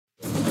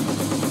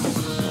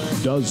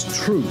Does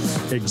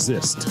truth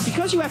exist?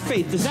 Because you have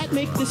faith, does that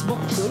make this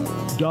book true?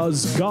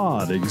 Does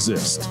God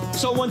exist?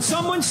 So when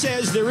someone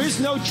says there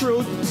is no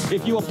truth,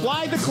 if you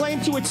apply the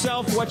claim to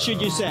itself, what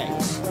should you say?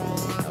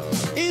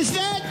 Is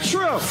that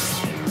true?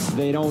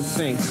 They don't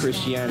think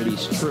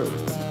Christianity's true.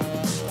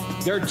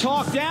 They're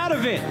talked out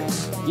of it.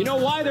 You know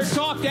why they're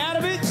talked out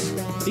of it?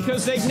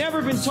 Because they've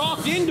never been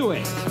talked into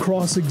it.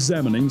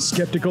 Cross-examining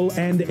skeptical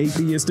and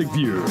atheistic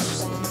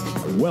views.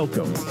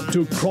 Welcome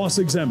to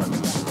Cross-Examine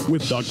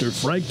with Dr.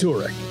 Frank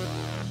Turek.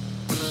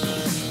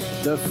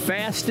 The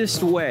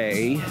fastest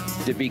way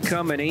to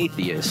become an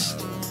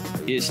atheist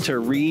is to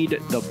read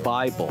the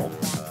Bible.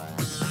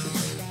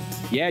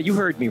 Yeah, you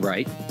heard me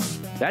right.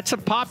 That's a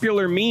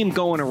popular meme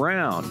going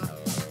around.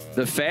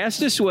 The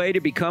fastest way to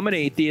become an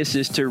atheist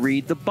is to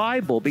read the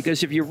Bible,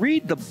 because if you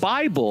read the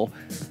Bible,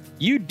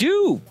 you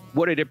do,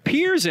 what it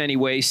appears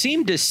anyway,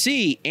 seem to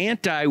see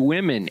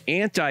anti-women,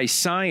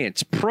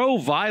 anti-science,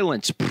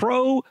 pro-violence,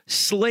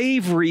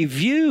 pro-slavery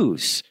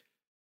views.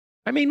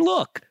 I mean,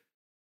 look,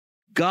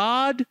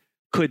 God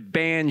could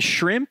ban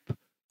shrimp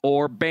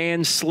or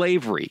ban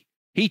slavery.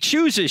 He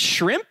chooses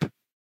shrimp?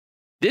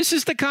 This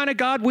is the kind of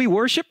God we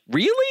worship?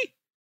 Really?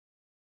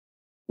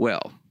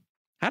 Well,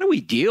 how do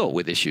we deal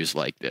with issues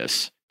like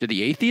this? Do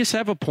the atheists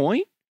have a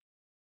point?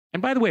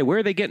 And by the way, where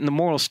are they getting the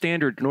moral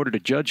standard in order to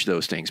judge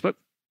those things? But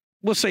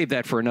we'll save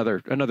that for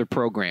another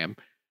program.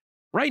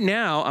 Right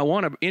now, I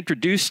want to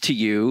introduce to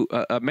you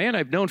a man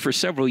I've known for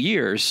several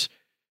years,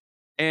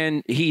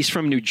 and he's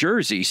from New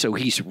Jersey, so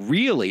he's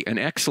really an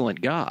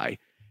excellent guy.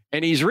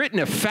 And he's written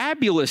a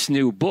fabulous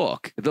new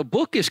book. The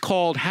book is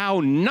called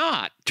How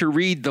Not to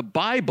Read the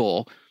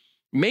Bible,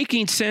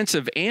 Making Sense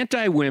of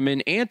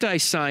Anti-Women,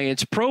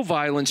 Anti-Science,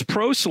 Pro-Violence,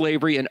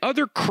 Pro-Slavery, and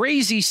Other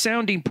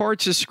Crazy-Sounding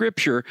Parts of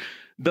Scripture.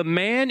 The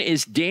man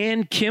is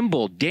Dan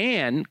Kimball.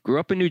 Dan grew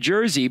up in New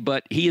Jersey,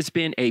 but he has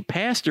been a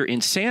pastor in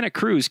Santa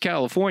Cruz,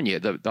 California,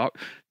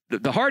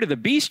 the heart of the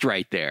beast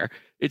right there.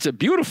 It's a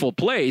beautiful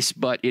place,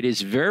 but it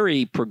is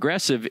very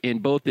progressive in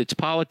both its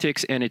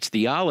politics and its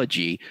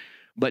theology.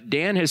 But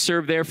Dan has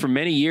served there for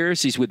many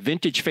years. He's with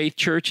Vintage Faith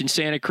Church in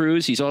Santa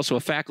Cruz. He's also a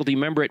faculty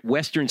member at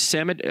Western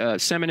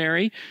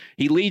Seminary.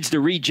 He leads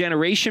the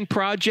Regeneration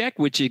Project,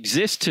 which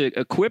exists to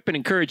equip and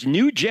encourage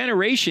new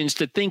generations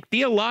to think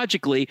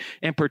theologically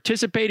and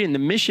participate in the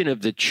mission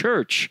of the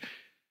church.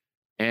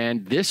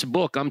 And this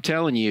book, I'm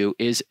telling you,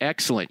 is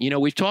excellent. You know,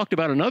 we've talked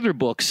about another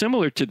book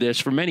similar to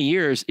this for many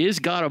years, Is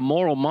God a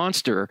Moral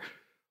Monster?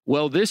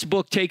 Well, this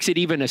book takes it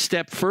even a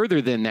step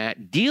further than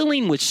that,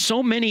 dealing with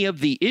so many of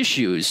the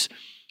issues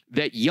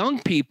that young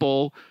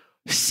people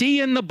see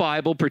in the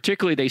Bible,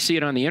 particularly they see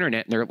it on the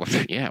internet, and they're, well,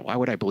 yeah, why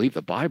would I believe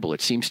the Bible? It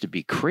seems to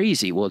be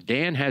crazy. Well,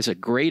 Dan has a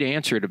great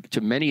answer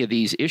to many of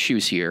these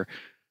issues here.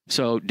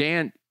 So,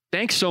 Dan,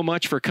 thanks so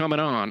much for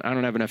coming on. I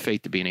don't have enough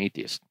faith to be an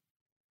atheist.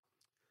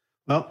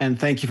 Well, and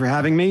thank you for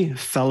having me,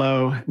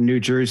 fellow New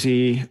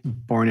Jersey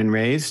born and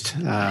raised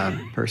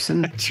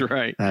person. That's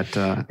right.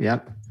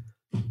 Yep.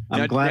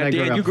 I'm glad I grew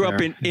Dan, up you grew there.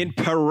 up in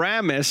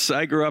Paramus.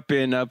 I grew up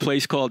in a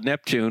place called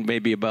Neptune,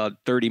 maybe about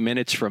 30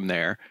 minutes from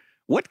there.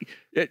 What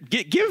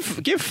give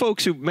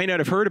folks who may not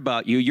have heard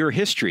about you your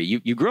history.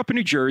 You grew up in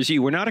New Jersey.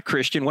 You were not a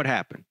Christian. What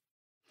happened?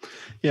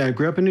 Yeah, I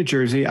grew up in New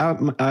Jersey.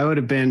 I would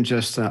have been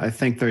just, I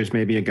think there's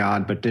maybe a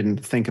God, but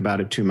didn't think about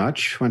it too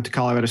much. Went to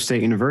Colorado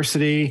State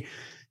University,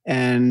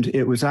 and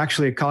it was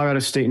actually at Colorado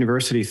State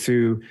University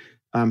through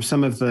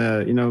some of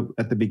the,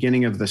 at the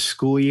beginning of the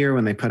school year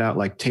when they put out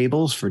like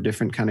tables for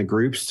different kind of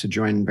groups to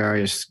join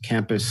various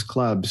campus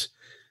clubs,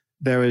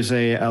 there was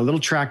a little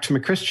tract from a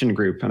Christian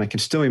group. And I can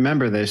still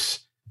remember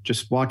this,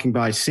 just walking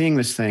by, seeing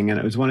this thing. And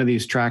it was one of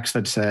these tracts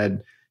that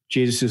said,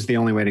 Jesus is the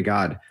only way to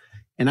God.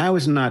 And I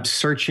was not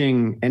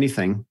searching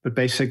anything, but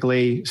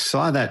basically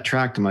saw that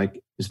tract. I'm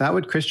like, is that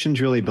what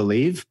Christians really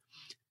believe?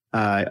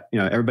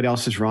 Everybody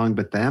else is wrong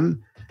but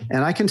them.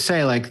 And I can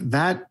say like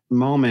that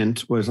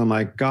moment was, I'm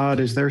like, God,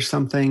 is there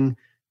something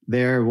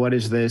there? What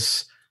is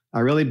this?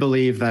 I really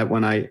believe that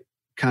when I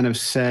kind of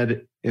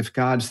said, if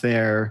God's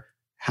there,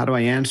 how do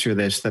I answer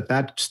this?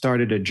 That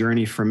started a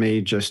journey for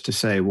me just to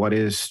say what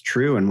is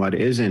true and what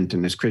isn't.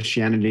 And is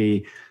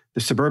Christianity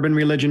the suburban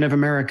religion of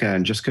America?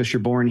 And just because you're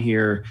born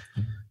here,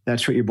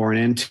 that's what you're born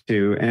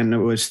into. And it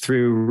was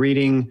through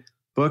reading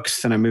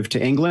books. Then I moved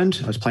to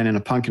England. I was playing in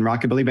a punk and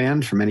rockabilly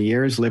band for many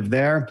years, lived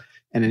there.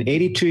 And an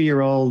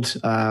 82-year-old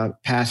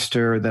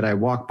pastor that I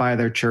walked by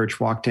their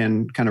church, walked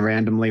in kind of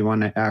randomly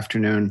one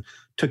afternoon,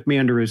 took me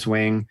under his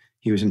wing.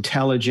 He was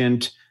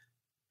intelligent,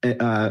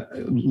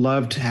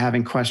 loved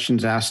having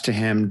questions asked to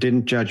him,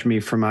 didn't judge me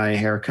for my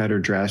haircut or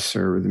dress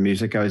or the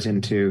music I was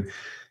into.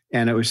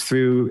 And it was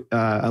through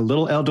a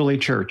little elderly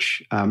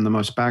church, the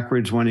most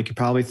backwards one you could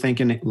probably think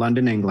in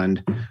London,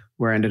 England,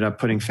 where I ended up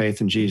putting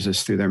faith in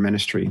Jesus through their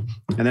ministry.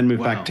 And then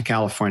moved back to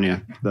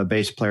California. The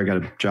bass player got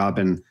a job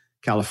in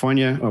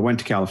California, or went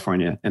to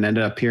California, and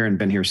ended up here and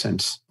been here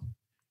since.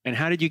 And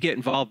how did you get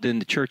involved in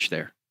the church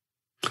there?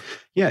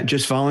 Yeah,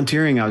 just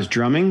volunteering. I was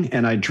drumming,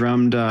 and I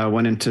drummed,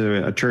 went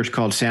into a church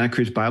called Santa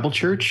Cruz Bible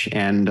Church,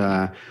 and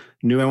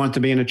knew I wanted to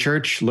be in a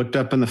church, looked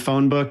up in the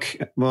phone book.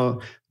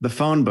 Well, the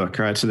phone book,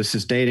 right? So this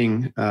is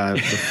dating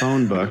the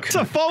phone book. It's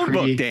a phone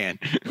book, Dan.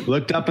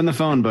 Looked up in the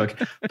phone book.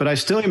 But I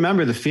still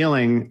remember the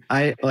feeling,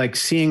 I like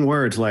seeing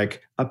words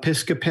like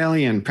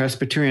Episcopalian,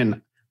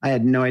 Presbyterian. I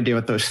had no idea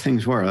what those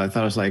things were. I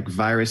thought it was like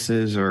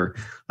viruses, or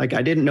like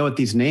I didn't know what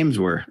these names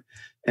were.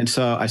 And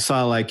so I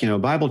saw like,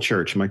 Bible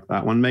church. I'm like,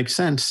 that one makes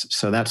sense.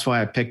 So that's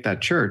why I picked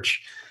that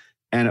church.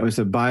 And it was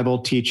a Bible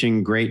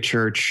teaching, great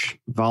church,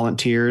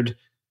 volunteered,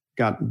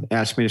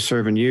 asked me to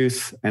serve in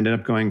youth, ended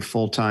up going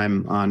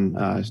full-time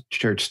on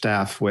church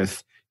staff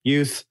with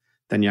youth,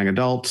 then young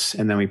adults.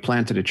 And then we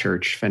planted a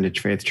church, Vintage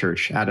Faith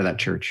Church, out of that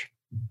church.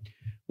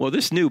 Well,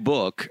 this new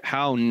book,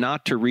 How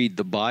Not to Read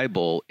the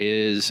Bible,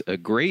 is a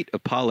great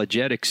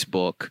apologetics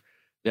book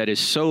that is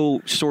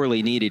so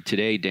sorely needed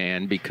today,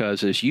 Dan,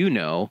 because as you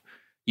know,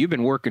 you've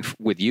been working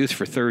with youth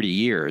for 30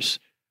 years.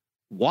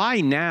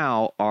 Why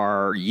now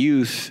are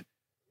youth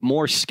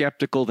more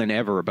skeptical than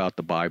ever about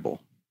the Bible?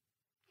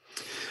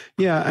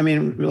 Yeah, I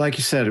mean, like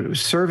you said,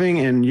 serving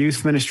in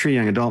youth ministry,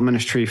 young adult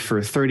ministry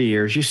for 30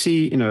 years, you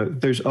see,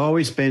 there's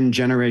always been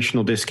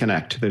generational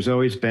disconnect. There's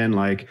always been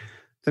like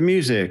the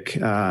music,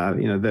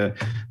 the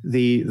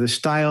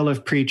style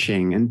of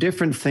preaching and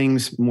different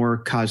things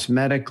more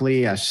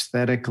cosmetically,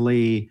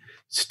 aesthetically,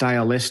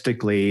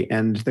 stylistically.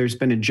 And there's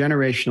been a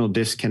generational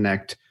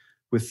disconnect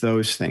with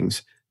those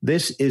things.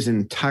 This is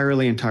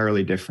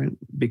entirely different,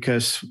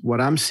 because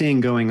what I'm seeing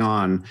going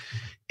on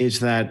is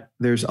that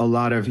there's a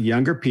lot of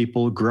younger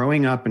people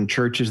growing up in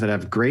churches that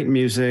have great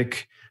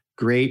music,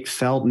 great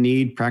felt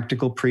need,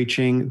 practical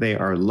preaching. They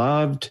are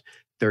loved.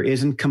 There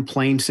isn't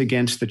complaints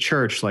against the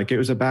church, like it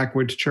was a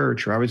backwards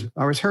church, or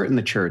I was hurt in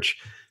the church.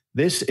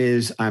 This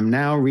is, I'm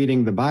now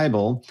reading the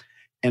Bible,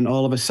 and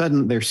all of a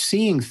sudden they're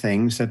seeing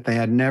things that they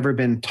had never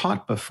been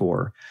taught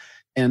before.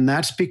 And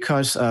that's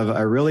because of,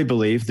 I really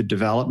believe, the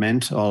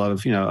development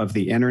of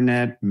the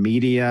internet,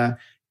 media,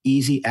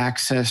 easy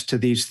access to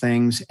these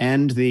things,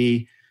 and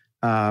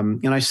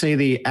I say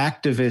the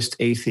activist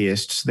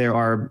atheists. There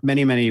are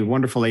many, many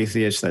wonderful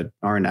atheists that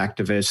aren't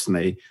activists,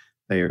 and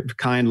they are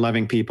kind,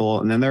 loving people.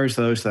 And then there's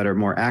those that are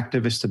more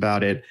activist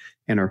about it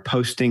and are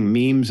posting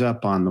memes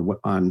up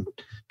on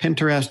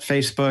Pinterest,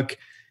 Facebook,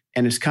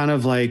 and it's kind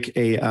of like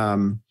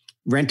a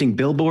renting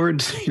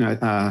billboards.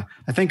 I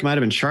think it might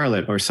have been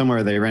Charlotte or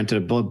somewhere they rented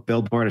a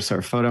billboard. I saw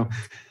a photo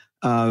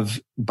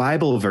of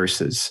Bible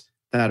verses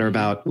that are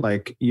about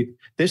like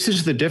this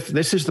is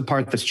the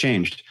part that's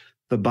changed.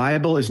 The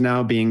Bible is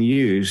now being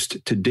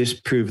used to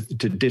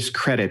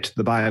discredit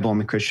the Bible and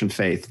the Christian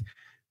faith.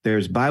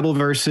 There's Bible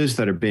verses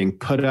that are being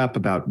put up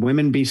about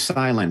women be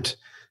silent.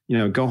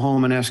 Go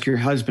home and ask your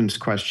husbands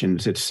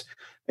questions. It's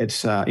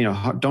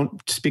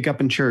don't speak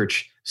up in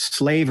church.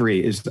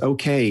 Slavery is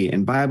okay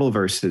in Bible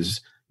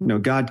verses.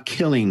 God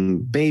killing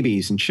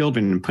babies and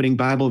children and putting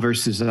Bible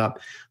verses up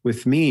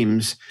with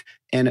memes.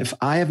 And if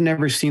I have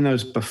never seen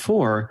those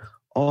before,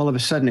 all of a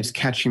sudden it's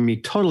catching me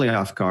totally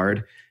off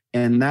guard.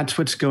 And that's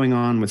what's going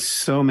on with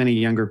so many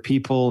younger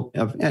people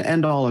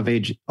and all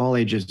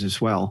ages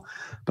as well.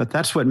 But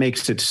that's what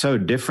makes it so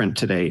different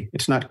today.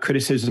 It's not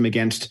criticism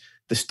against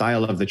the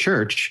style of the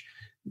church.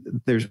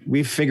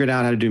 We've figured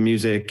out how to do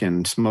music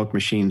and smoke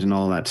machines and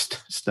all that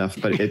stuff.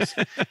 But it's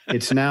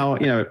now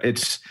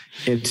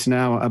it's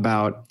now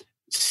about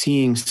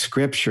seeing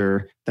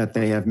scripture that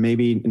they have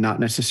maybe not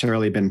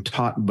necessarily been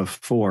taught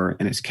before,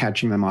 and it's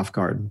catching them off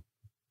guard.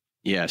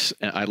 Yes,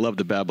 I love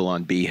the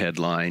Babylon Bee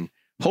headline.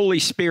 Holy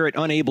Spirit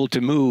unable to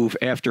move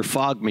after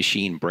fog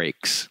machine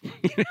breaks.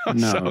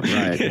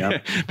 Right.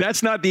 Yep.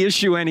 That's not the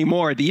issue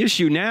anymore. The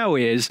issue now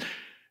is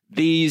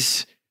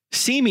these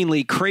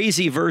seemingly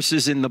crazy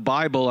verses in the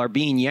Bible are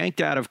being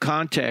yanked out of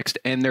context,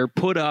 and they're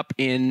put up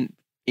in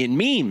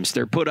memes.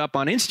 They're put up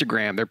on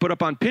Instagram. They're put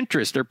up on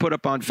Pinterest. They're put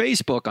up on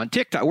Facebook, on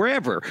TikTok,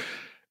 wherever.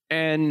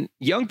 And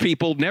young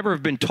people never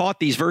have been taught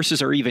these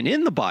verses are even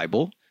in the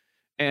Bible.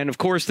 And of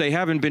course, they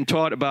haven't been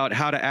taught about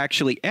how to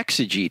actually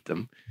exegete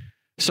them.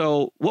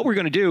 So what we're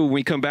going to do when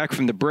we come back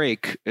from the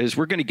break is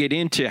we're going to get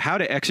into how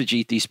to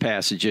exegete these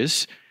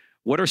passages.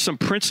 What are some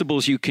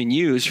principles you can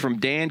use from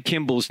Dan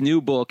Kimball's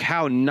new book,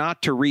 How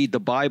Not to Read the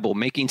Bible,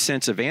 making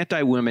sense of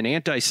anti-women,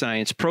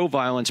 anti-science,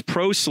 pro-violence,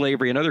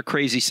 pro-slavery, and other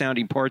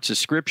crazy-sounding parts of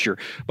Scripture.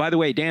 By the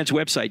way, Dan's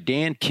website,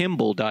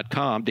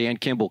 dankimble.com, Dan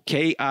Kimball,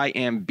 KIMBALL.com.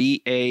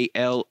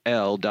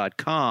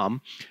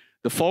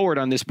 The foreword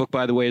on this book,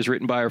 by the way, is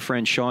written by our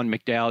friend Sean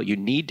McDowell. You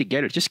need to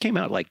get it. It just came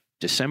out like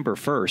December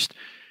 1st.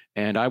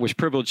 And I was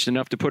privileged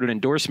enough to put an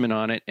endorsement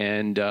on it.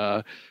 And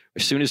as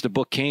soon as the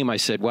book came, I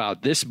said, wow,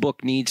 this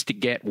book needs to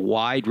get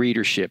wide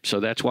readership. So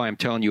that's why I'm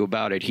telling you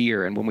about it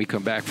here. And when we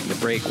come back from the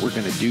break, we're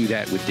going to do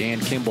that with Dan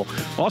Kimball.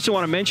 Also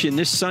want to mention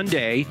this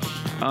Sunday,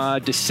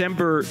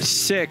 December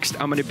 6th,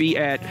 I'm going to be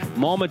at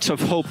Moments of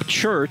Hope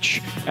Church.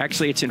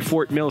 Actually, it's in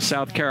Fort Mill,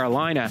 South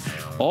Carolina.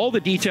 All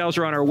the details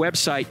are on our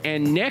website.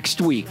 And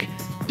next week,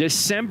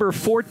 December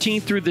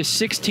 14th through the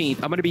 16th,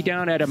 I'm going to be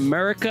down at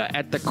America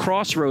at the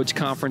Crossroads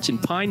Conference in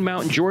Pine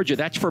Mountain, Georgia.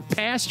 That's for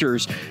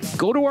pastors.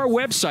 Go to our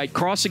website,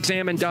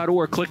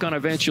 crossexamine.org. Click on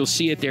events. You'll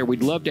see it there.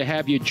 We'd love to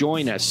have you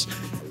join us.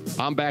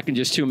 I'm back in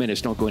just 2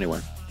 minutes. Don't go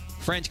anywhere.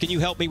 Friends, can you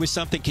help me with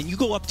something? Can you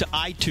go up to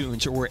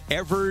iTunes or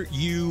wherever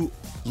you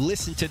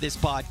listen to this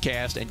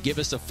podcast and give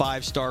us a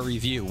 5-star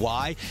review?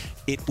 Why?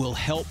 It will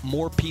help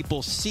more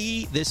people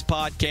see this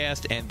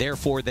podcast and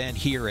therefore then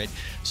hear it.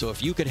 So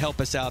if you could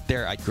help us out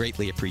there, I'd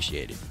greatly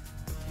appreciate it.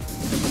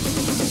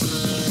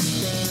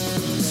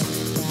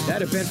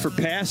 That event for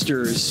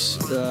pastors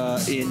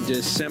in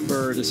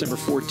December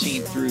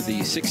 14th through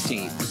the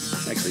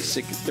 16th, actually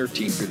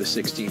 13th through the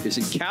 16th, is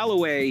in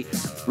Callaway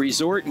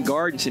Resort and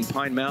Gardens in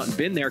Pine Mountain.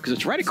 Been there because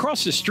it's right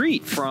across the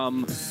street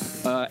from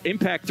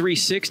Impact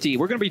 360.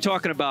 We're going to be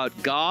talking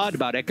about God,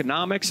 about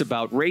economics,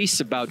 about race,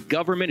 about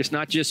government. It's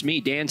not just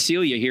me. Dan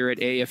Celia here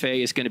at AFA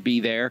is going to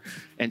be there,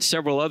 and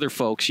several other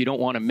folks. You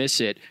don't want to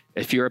miss it.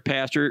 If you're a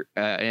pastor,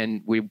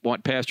 and we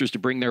want pastors to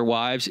bring their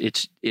wives,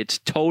 it's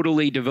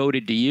totally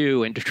devoted to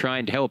you and to try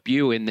and help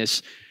you in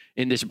this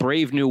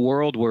brave new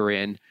world we're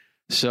in.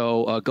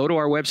 So go to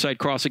our website,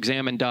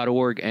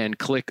 crossexamine.org, and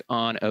click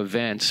on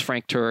events.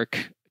 Frank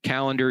Turek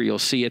calendar, you'll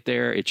see it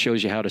there. It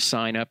shows you how to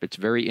sign up. It's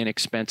very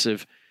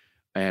inexpensive,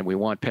 and we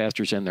want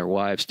pastors and their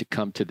wives to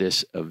come to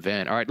this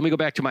event. All right, let me go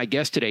back to my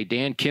guest today,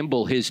 Dan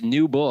Kimball, his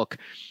new book,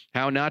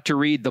 How Not to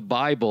Read the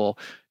Bible.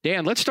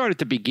 Dan, let's start at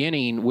the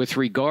beginning with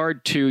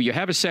regard to, you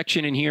have a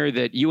section in here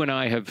that you and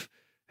I have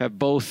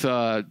both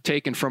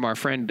taken from our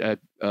friend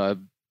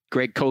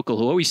Greg Kokel,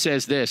 who always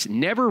says this: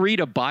 never read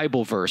a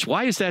Bible verse.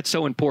 Why is that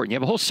so important? You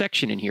have a whole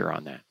section in here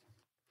on that.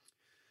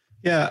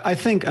 Yeah, I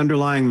think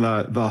underlying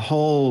the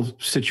whole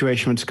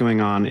situation, what's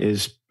going on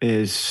is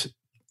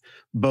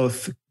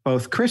both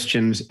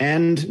Christians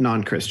and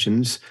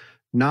non-Christians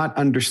not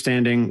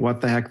understanding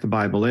what the heck the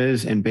Bible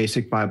is and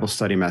basic Bible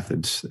study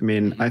methods. I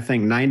mean, I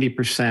think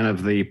 90%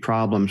 of the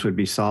problems would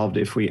be solved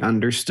if we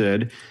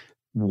understood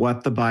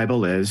what the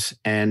Bible is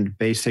and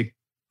basic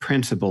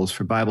principles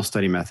for Bible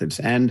study methods.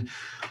 And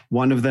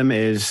one of them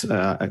is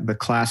the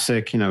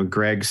classic,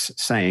 Greg's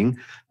saying,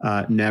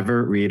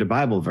 never read a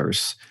Bible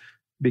verse.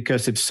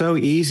 Because it's so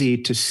easy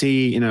to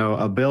see,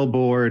 a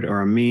billboard or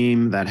a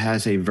meme that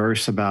has a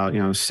verse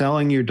about,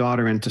 selling your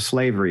daughter into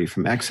slavery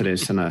from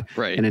Exodus and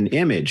right. and an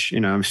image.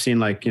 I've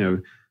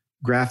seen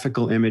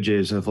graphical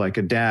images of like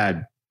a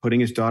dad putting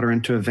his daughter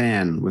into a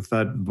van with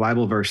that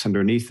Bible verse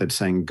underneath it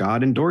saying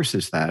God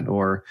endorses that,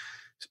 or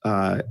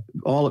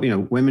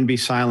women be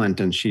silent,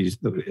 and she's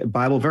the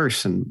Bible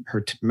verse and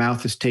her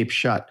mouth is taped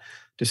shut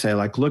to say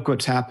look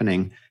what's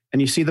happening,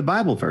 and you see the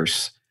Bible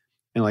verse.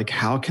 And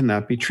how can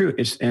that be true?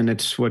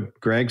 It's what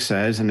Greg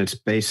says, and it's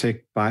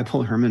basic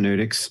Bible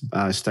hermeneutics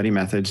study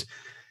methods,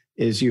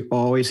 is you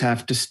always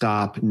have to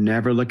stop,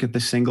 never look at the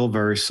single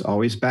verse,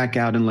 always back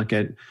out and look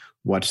at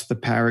what's the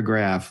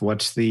paragraph,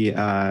 what's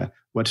the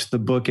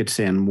book it's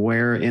in,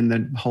 where in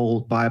the whole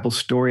Bible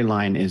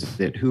storyline is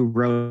it, who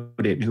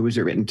wrote it, who was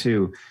it written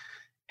to?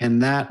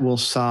 And that will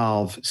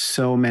solve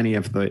so many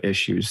of the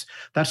issues.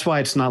 That's why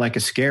it's not like a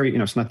scary,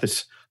 it's not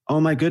this, oh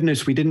my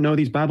goodness, we didn't know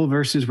these Bible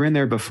verses were in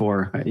there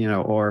before,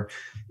 or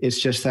it's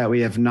just that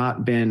we have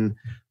not been,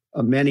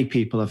 many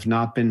people have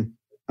not been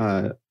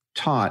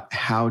taught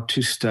how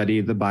to study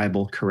the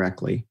Bible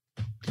correctly.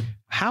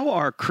 How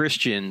are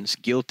Christians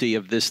guilty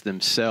of this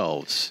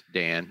themselves,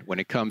 Dan, when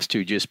it comes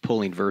to just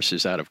pulling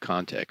verses out of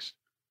context?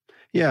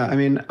 Yeah,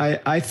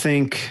 I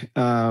think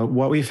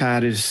what we've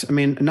had is,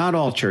 not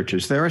all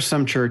churches. There are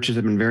some churches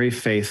that have been very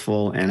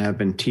faithful and have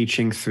been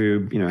teaching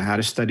through, how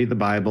to study the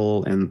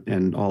Bible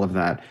and all of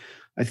that.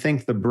 I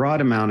think the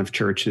broad amount of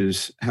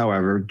churches,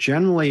 however,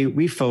 generally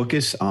we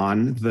focus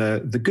on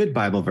the good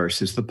Bible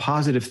verses, the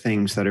positive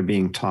things that are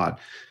being taught,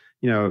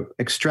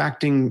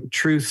 extracting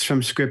truths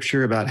from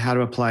Scripture about how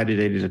to apply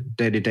to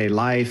day-to-day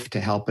life to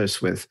help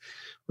us with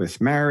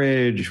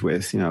marriage,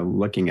 with,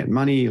 looking at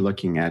money,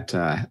 looking at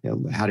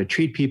how to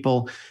treat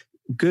people,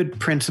 good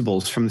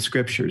principles from the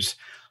Scriptures.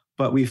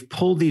 But we've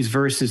pulled these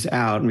verses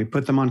out and we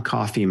put them on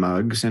coffee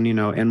mugs and,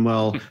 and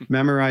we'll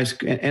memorize,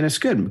 and it's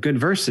good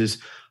verses.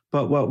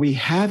 But what we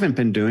haven't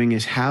been doing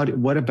is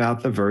what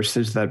about the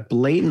verses that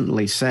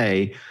blatantly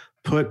say,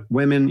 put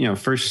women,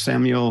 1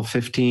 Samuel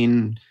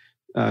 15,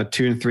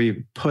 2 and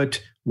 3,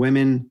 put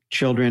women,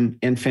 children,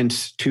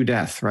 infants to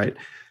death, right?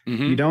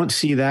 Mm-hmm. You don't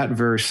see that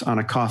verse on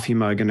a coffee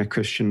mug in a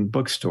Christian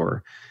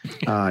bookstore.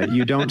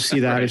 You don't see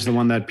that right. as the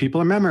one that people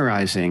are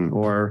memorizing,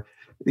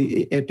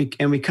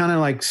 and we kind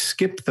of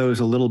skip those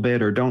a little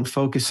bit or don't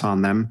focus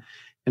on them.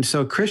 And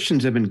so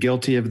Christians have been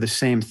guilty of the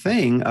same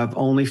thing, of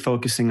only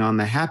focusing on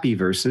the happy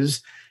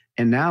verses.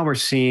 And now we're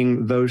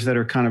seeing those that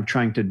are kind of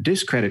trying to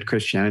discredit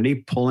Christianity,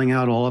 pulling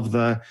out all of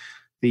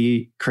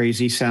the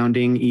crazy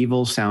sounding,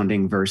 evil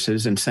sounding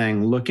verses and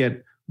saying, look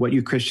at what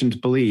you Christians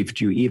believe.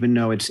 Do you even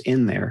know it's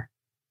in there?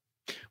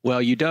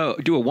 Well, you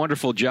do a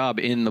wonderful job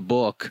in the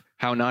book,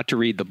 How Not to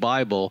Read the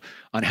Bible,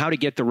 on how to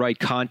get the right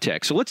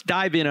context. So let's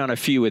dive in on a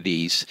few of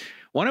these.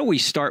 Why don't we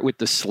start with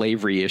the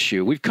slavery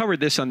issue? We've covered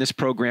this on this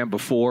program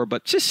before,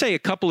 but just say a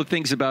couple of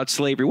things about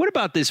slavery. What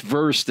about this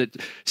verse that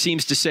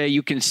seems to say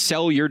you can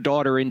sell your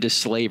daughter into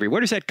slavery?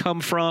 Where does that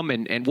come from,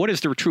 and what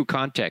is the true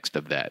context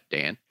of that,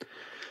 Dan?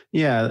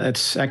 Yeah,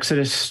 that's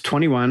Exodus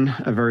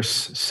 21,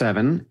 verse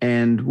 7.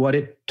 And what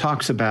it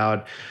talks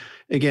about,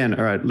 again,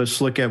 all right,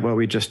 let's look at what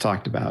we just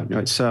talked about.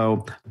 Right,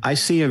 so I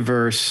see a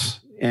verse,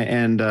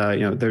 and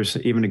there's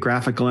even a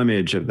graphical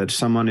image of that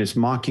someone is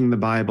mocking the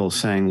Bible,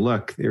 saying,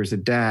 look, there's a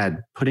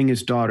dad putting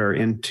his daughter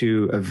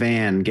into a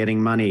van,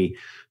 getting money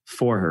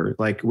for her,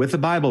 like with a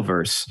Bible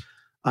verse.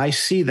 I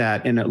see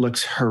that, and it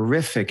looks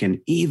horrific and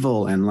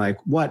evil, and like,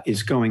 what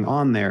is going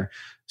on there?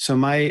 So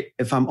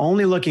if I'm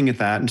only looking at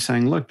that and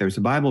saying, look, there's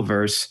a Bible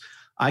verse,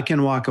 I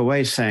can walk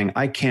away saying,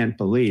 I can't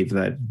believe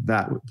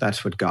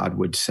that's what God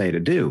would say to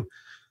do.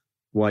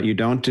 What you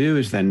don't do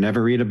is then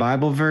never read a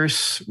Bible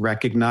verse,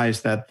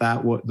 recognize that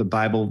the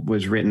Bible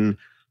was written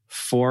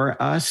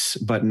for us,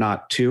 but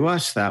not to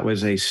us. That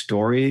was a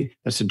story.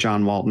 That's a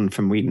John Walton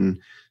from Wheaton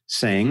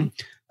saying.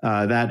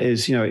 That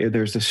is,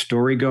 there's a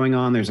story going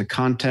on. There's a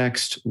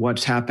context.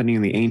 What's happening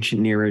in the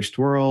ancient Near East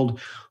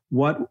world?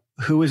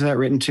 Who was that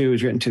written to? It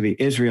was written to the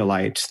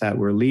Israelites that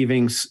were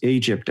leaving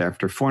Egypt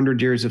after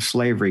 400 years of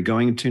slavery,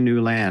 going to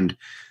new land.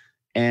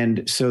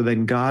 And so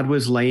then God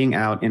was laying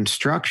out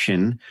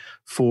instruction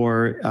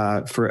for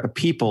a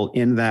people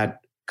in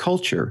that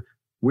culture.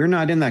 We're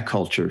not in that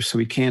culture, so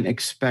we can't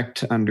expect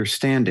to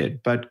understand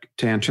it. But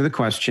to answer the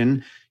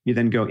question, you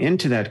then go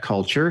into that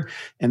culture,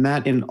 and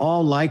that in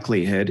all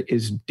likelihood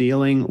is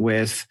dealing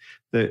with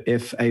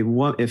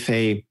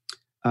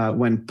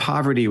when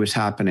poverty was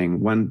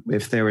happening,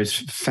 if there was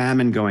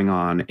famine going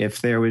on,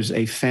 if there was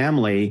a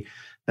family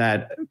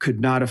that could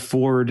not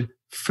afford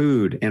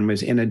food and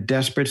was in a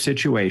desperate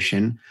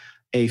situation,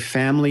 a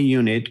family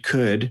unit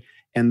could,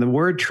 and the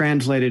word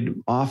translated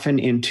often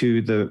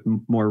into the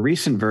more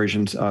recent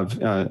versions of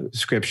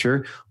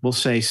Scripture will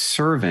say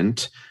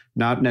servant,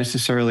 not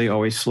necessarily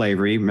always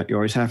slavery. You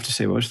always have to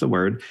say, what's the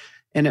word?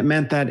 And it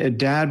meant that a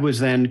dad was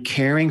then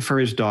caring for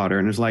his daughter,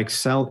 and it was like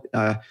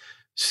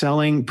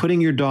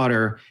putting your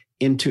daughter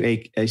into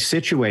a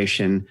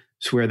situation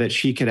where that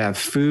she could have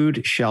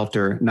food,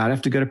 shelter, not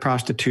have to go to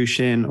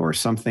prostitution or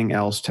something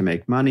else to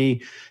make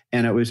money.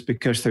 And it was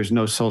because there's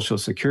no social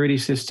security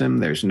system,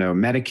 there's no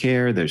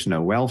Medicare, there's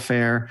no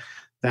welfare.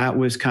 That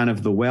was kind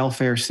of the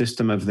welfare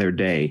system of their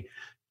day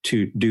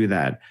to do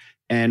that.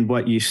 And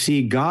what you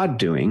see God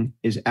doing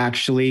is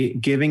actually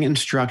giving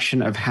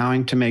instruction of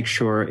how to make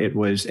sure it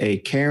was a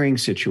caring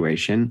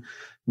situation,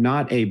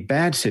 not a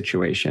bad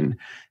situation.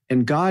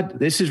 And God,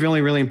 this is really,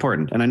 really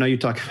important. And I know you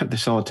talk about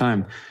this all the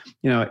time.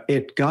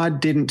 God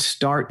didn't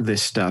start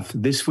this stuff.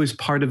 This was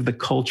part of the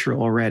culture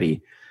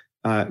already.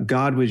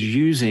 God was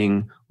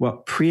using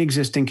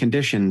pre-existing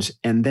conditions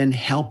and then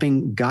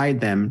helping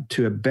guide them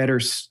to a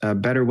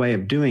better way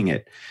of doing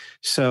it.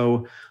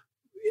 So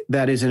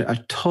that is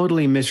a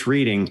totally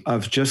misreading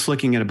of just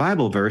looking at a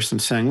Bible verse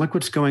and saying, look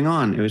what's going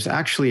on. It was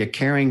actually a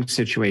caring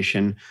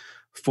situation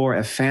for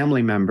a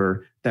family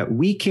member that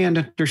we can't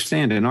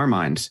understand in our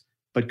minds.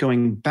 But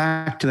going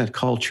back to that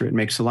culture, it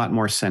makes a lot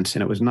more sense.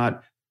 And it was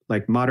not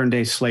like modern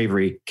day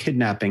slavery,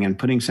 kidnapping and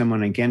putting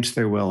someone against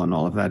their will and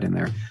all of that in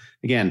there.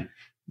 Again,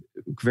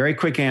 very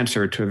quick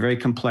answer to a very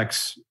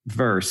complex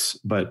verse,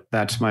 but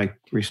that's my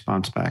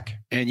response back.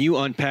 And you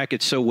unpack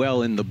it so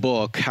well in the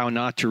book, How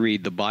Not to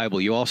Read the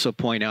Bible. You also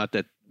point out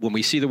that when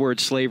we see the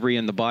word slavery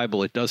in the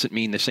Bible, it doesn't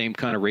mean the same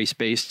kind of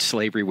race-based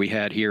slavery we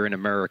had here in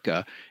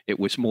America. It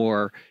was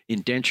more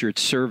indentured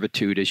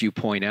servitude, as you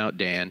point out,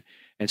 Dan.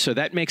 And so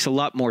that makes a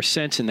lot more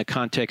sense in the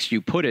context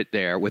you put it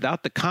there.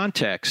 Without the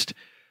context,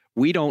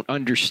 we don't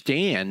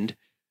understand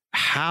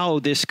how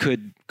this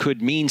could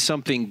mean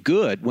something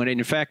good when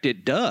in fact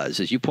it does.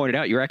 As you pointed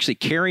out, you're actually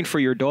caring for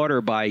your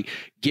daughter by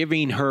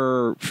giving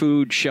her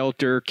food,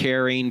 shelter,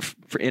 caring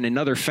in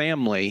another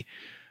family.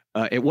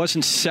 It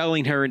wasn't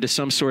selling her into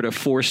some sort of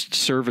forced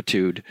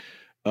servitude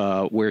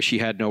where she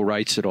had no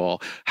rights at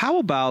all. How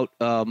about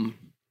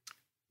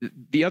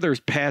the other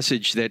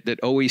passage that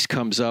always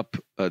comes up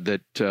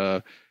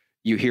that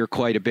you hear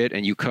quite a bit,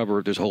 and you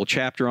cover, there's a whole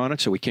chapter on it,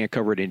 so we can't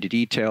cover it into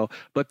detail,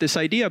 but this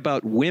idea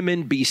about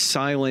women be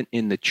silent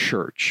in the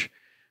church.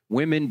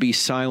 Women be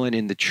silent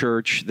in the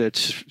church, that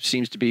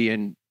seems to be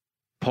in,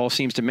 Paul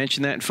seems to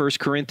mention that in 1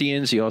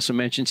 Corinthians. He also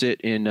mentions it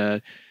in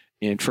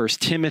 1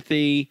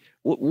 Timothy.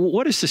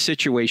 What is the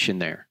situation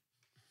there?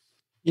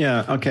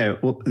 Yeah. Okay.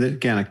 Well,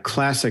 again, a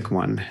classic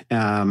one.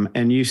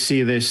 And you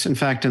see this, in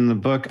fact, in the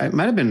book, it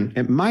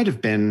might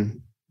have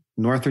been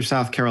North or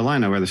South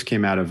Carolina where this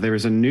came out of. There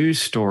was a news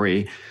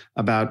story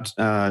about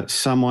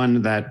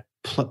someone that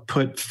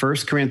put 1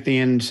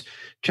 Corinthians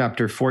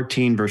chapter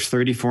 14, verse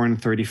 34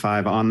 and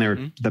 35 on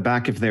the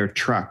back of their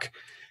truck.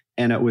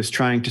 And it was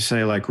trying to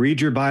say, like, read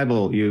your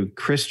Bible, you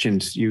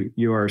Christians,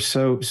 you are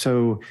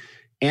so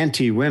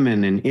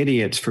anti-women and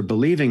idiots for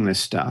believing this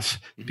stuff,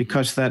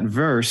 because that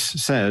verse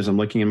says, I'm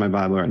looking in my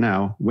Bible right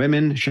now,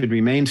 women should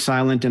remain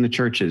silent in the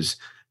churches.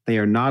 They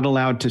are not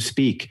allowed to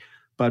speak,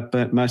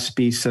 but must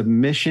be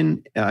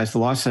submission, as the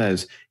law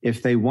says.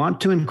 If they want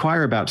to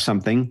inquire about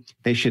something,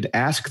 they should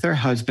ask their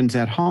husbands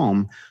at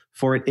home,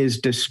 for it is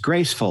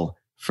disgraceful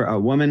for a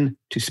woman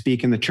to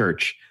speak in the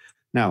church.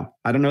 Now,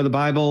 I don't know the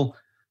Bible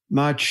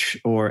much,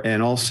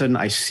 and all of a sudden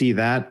I see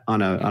that on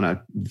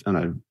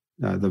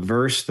the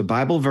verse, the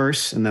Bible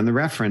verse, and then the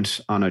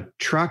reference on a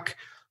truck,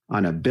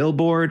 on a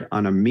billboard,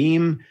 on a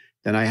meme.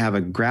 Then I have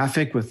a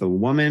graphic with a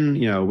woman,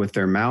 with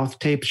their mouth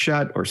taped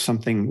shut, or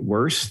something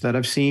worse that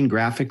I've seen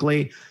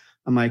graphically.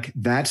 I'm like,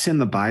 that's in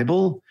the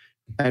Bible?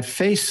 At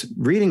face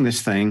reading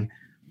this thing,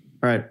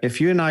 all right,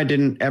 if you and I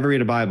didn't ever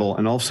read a Bible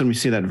and all of a sudden we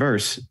see that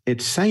verse,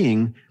 it's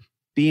saying,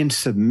 be in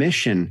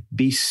submission,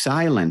 be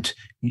silent.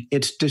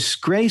 It's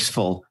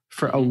disgraceful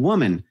for a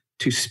woman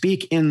to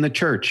speak in the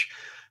church,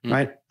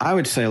 right? I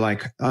would say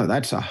oh,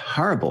 that's a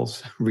horrible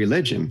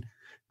religion.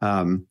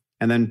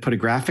 And then put a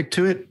graphic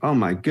to it. Oh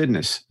my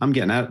goodness, I'm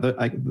getting out.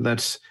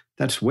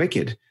 That's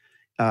wicked.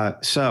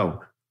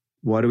 So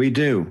what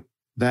do?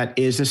 That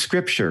is a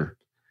scripture.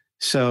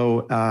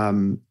 So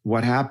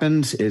what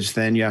happens is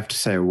then you have to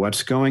say,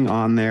 what's going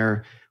on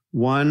there?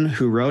 One,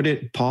 who wrote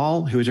it?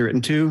 Paul. Who was it written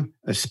to?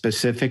 A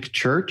specific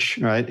church,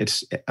 right?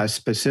 It's a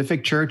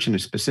specific church in a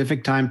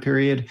specific time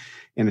period,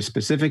 in a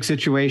specific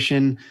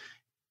situation.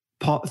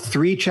 Paul,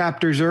 3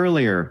 chapters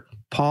earlier,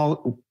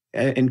 Paul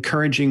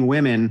encouraging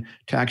women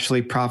to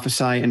actually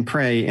prophesy and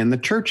pray in the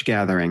church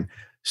gathering.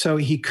 So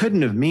he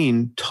couldn't have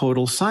mean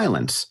total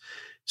silence.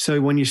 So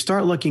when you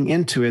start looking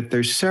into it,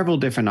 there's several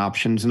different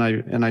options, and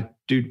I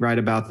do write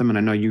about them, and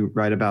I know you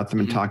write about them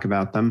and talk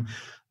about them,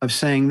 of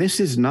saying this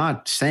is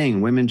not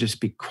saying women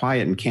just be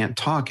quiet and can't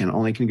talk and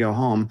only can go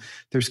home.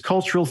 There's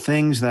cultural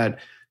things that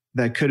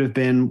could have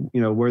been,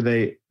 where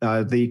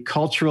the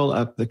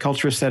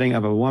cultural setting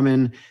of a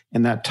woman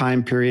in that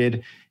time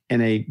period, in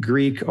a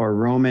Greek or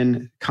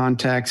Roman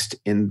context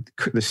in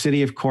the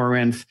city of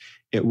Corinth,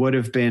 it would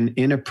have been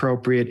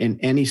inappropriate in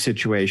any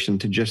situation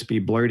to just be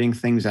blurting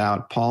things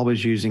out. Paul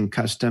was using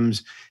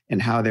customs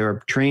and how they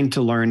were trained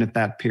to learn at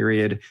that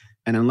period.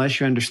 And unless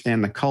you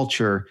understand the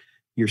culture,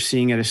 you're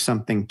seeing it as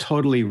something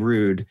totally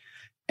rude.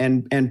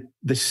 And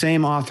the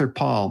same author,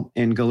 Paul,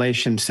 in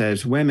Galatians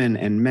says, women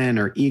and men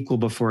are equal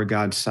before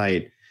God's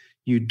sight.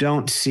 You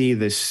don't see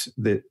this,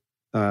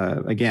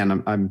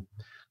 again,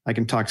 I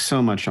can talk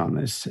so much on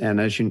this, and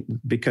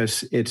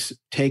because it's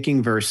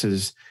taking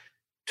verses,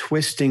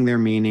 twisting their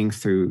meaning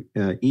through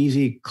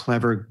easy,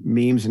 clever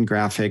memes and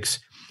graphics,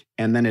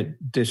 and then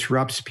it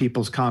disrupts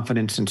people's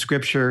confidence in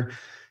Scripture.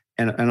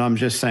 And I'm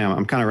just saying,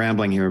 I'm kind of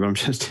rambling here, but I'm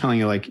just telling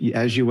you,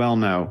 as you well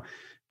know,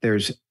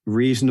 there's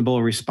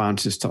reasonable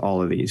responses to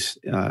all of these,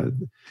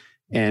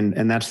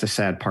 and that's the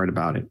sad part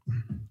about it.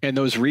 And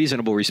those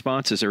reasonable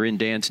responses are in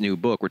Dan's new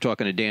book. We're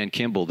talking to Dan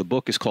Kimball. The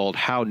book is called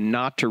How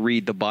Not to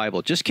Read the Bible.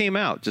 It just came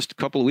out just a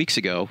couple of weeks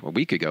ago, a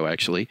week ago,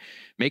 actually,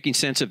 making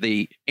sense of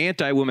the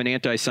anti-woman,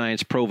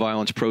 anti-science,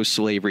 pro-violence,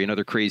 pro-slavery, and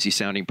other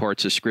crazy-sounding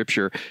parts of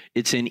Scripture.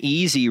 It's an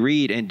easy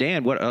read. And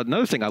Dan,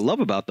 another thing I love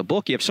about the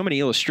book, you have so many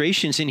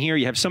illustrations in here.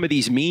 You have some of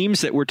these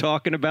memes that we're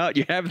talking about.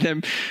 You have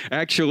them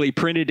actually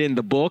printed in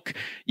the book.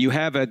 You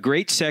have a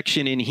great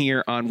section in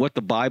here on what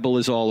the Bible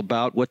is all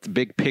about, what the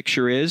big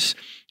picture is.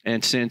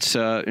 And since,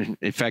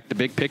 in fact, the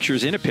big picture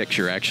is in a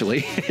picture, actually,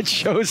 it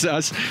shows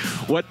us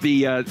what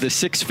the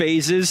 6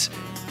 phases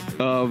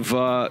of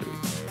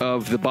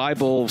the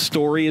Bible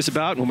story is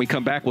about. When we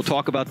come back, we'll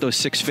talk about those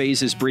 6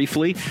 phases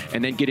briefly,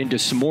 and then get into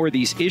some more of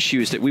these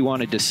issues that we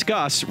want to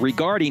discuss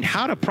regarding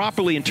how to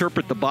properly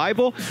interpret the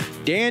Bible.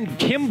 Dan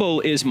Kimball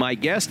is my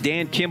guest,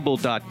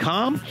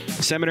 dankimball.com,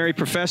 seminary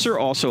professor,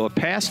 also a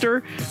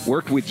pastor,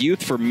 worked with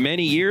youth for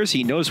many years.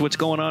 He knows what's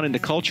going on in the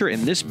culture,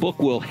 and this book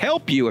will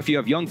help you if you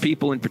have young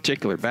people in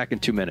particular. Back in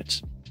 2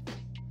 minutes.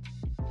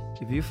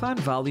 If you find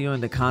value in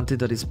the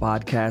content of this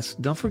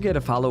podcast, don't forget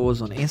to follow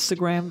us on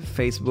Instagram,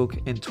 Facebook,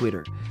 and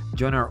Twitter.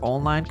 Join our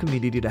online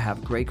community to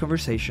have great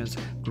conversations,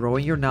 grow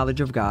in your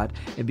knowledge of God,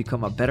 and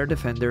become a better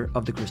defender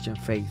of the Christian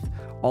faith.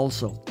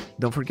 Also,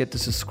 don't forget to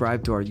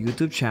subscribe to our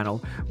YouTube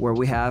channel, where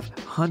we have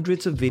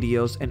hundreds of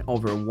videos and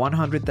over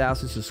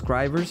 100,000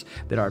 subscribers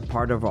that are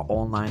part of our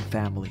online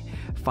family.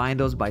 Find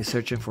us by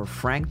searching for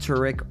Frank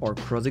Turek or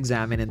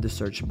Cross-Examine in the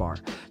search bar.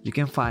 You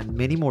can find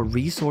many more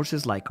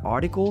resources like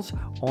articles,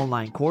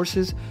 online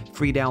courses,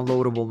 free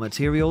downloadable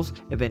materials,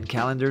 event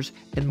calendars,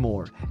 and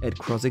more at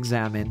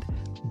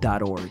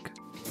crossexamined.org.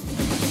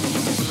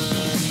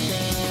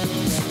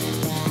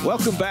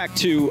 Welcome back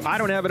to I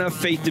Don't Have Enough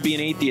Faith to Be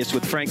an Atheist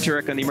with Frank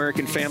Turek on the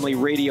American Family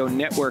Radio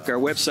Network. Our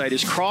website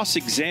is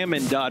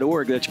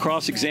crossexamined.org. That's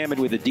crossexamined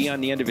with a D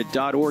on the end of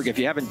it.org. If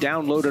you haven't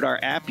downloaded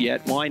our app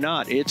yet, why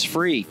not? It's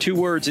free. 2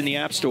 words in the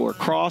App Store,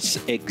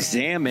 Cross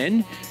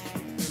Examine.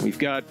 We've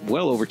got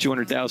well over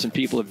 200,000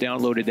 people have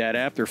downloaded that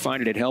app. They're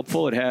finding it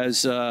helpful. It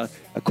has a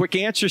quick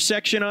answer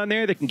section on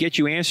there that can get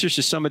you answers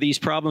to some of these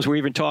problems we're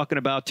even talking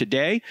about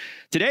today.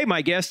 Today,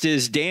 my guest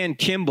is Dan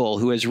Kimball,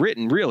 who has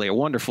written really a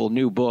wonderful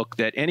new book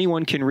that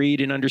anyone can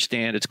read and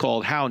understand. It's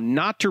called How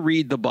Not to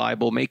Read the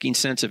Bible, Making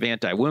Sense of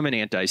Anti-Women,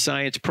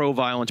 Anti-Science,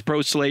 Pro-Violence,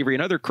 Pro-Slavery,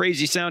 and other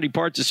crazy-sounding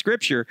parts of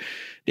Scripture.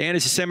 Dan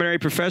is a seminary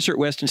professor at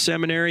Western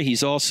Seminary.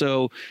 He's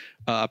also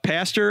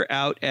pastor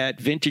out at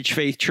Vintage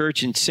Faith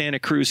Church in Santa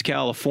Cruz,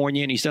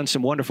 California, and he's done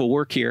some wonderful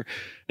work here.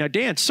 Now,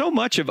 Dan, so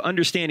much of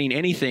understanding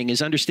anything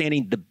is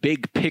understanding the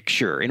big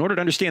picture. In order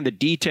to understand the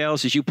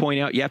details, as you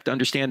point out, you have to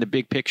understand the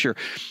big picture.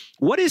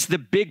 What is the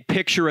big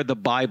picture of the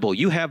Bible?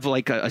 You have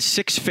like a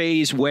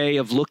six-phase way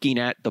of looking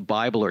at the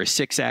Bible, or a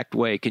six-act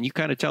way. Can you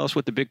kind of tell us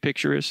what the big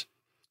picture is?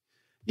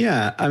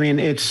 Yeah, I mean,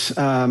 it's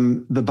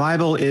the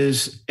Bible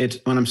is, it's,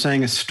 when I'm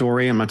saying a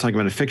story, I'm not talking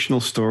about a fictional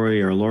story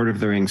or a Lord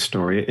of the Rings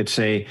story.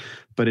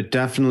 But it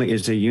definitely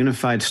is a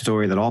unified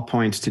story that all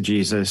points to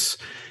Jesus.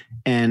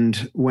 And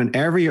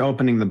whenever you're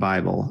opening the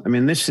Bible, I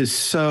mean, this is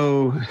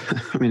so,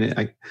 I mean,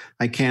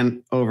 I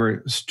can't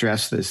over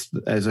stress this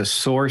as a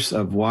source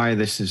of why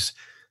this is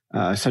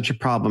such a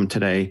problem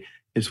today,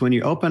 is when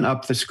you open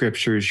up the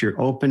scriptures,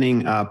 you're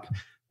opening up,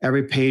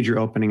 every page you're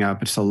opening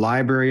up, it's a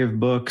library of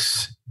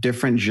books,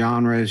 different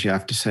genres. You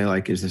have to say,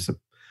 like,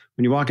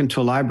 when you walk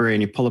into a library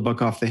and you pull a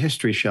book off the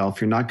history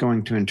shelf, you're not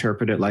going to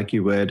interpret it like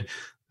you would,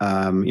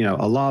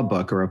 a law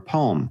book or a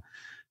poem.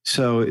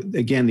 So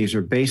again, these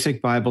are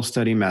basic Bible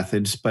study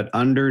methods, but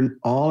under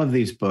all of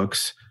these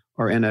books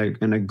are in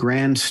a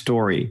grand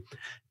story.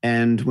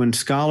 And when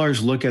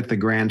scholars look at the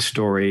grand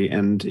story,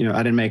 and,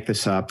 I didn't make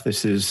this up,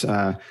 this is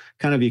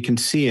kind of, you can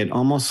see it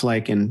almost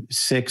like in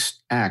 6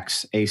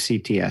 acts,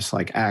 ACTS,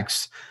 like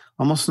acts,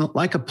 almost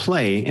like a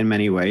play in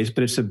many ways,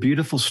 but it's a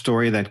beautiful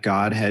story that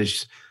God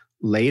has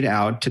laid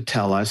out to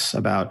tell us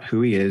about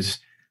who he is,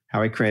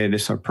 how he created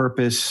us, our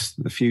purpose,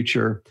 the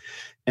future.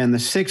 And the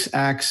 6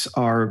 acts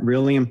are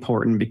really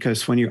important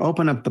because when you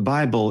open up the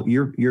Bible,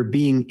 you're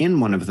being in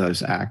one of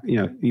those acts,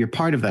 you're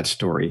part of that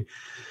story.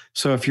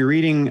 So if you're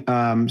reading,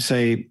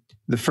 say,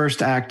 the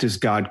first act is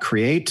God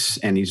creates,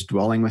 and he's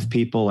dwelling with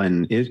people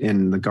in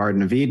the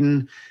Garden of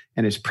Eden,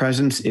 and his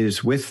presence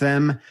is with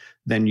them.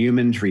 Then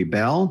humans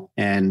rebel,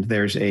 and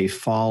there's a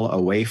fall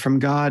away from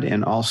God,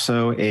 and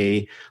also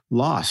a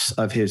loss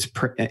of his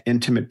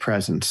intimate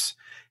presence.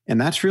 And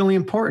that's really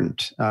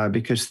important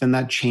because then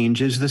that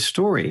changes the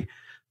story.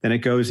 Then it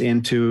goes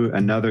into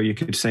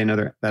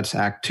that's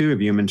Act 2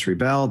 of humans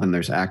rebel. Then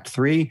there's Act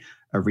 3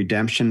 of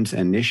redemption's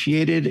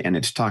initiated, and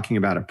it's talking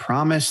about a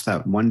promise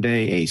that one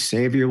day a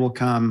savior will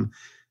come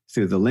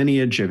through the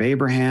lineage of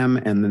Abraham.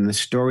 And then the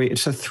story,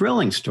 it's a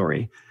thrilling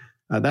story.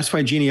 That's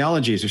why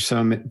genealogies are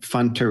so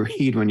fun to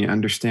read when you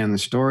understand the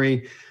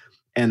story.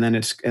 And then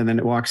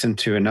it walks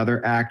into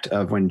another act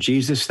of when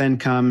Jesus then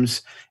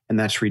comes, and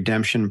that's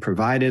redemption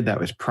provided, that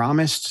was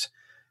promised.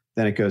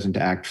 Then it goes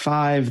into Act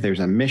 5. There's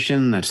a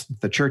mission that's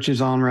the church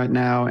is on right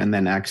now. And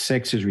then Act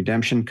 6 is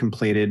redemption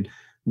completed,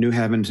 new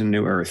heavens and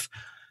new earth.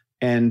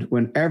 And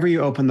whenever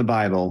you open the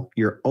Bible,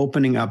 you're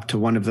opening up to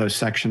one of those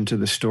sections of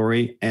the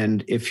story.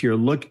 And if you're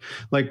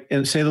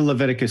say the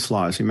Leviticus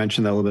laws, you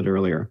mentioned that a little bit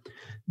earlier,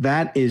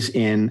 that is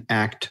in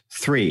Act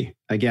 3.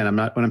 Again,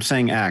 when I'm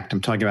saying act,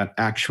 I'm talking about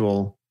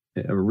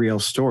a real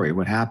story,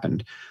 what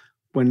happened.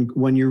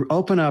 When you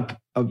open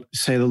up,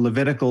 say, the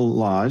Levitical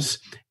laws,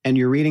 and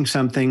you're reading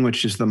something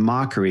which is the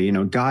mockery,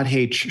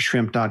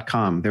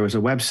 GodHatesShrimp.com. There was a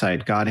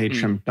website,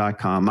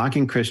 GodHatesShrimp.com,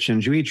 mocking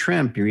Christians. You eat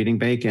shrimp, you're eating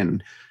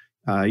bacon,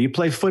 you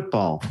play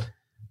football.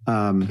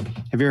 Have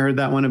you heard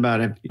that one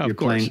about it? You're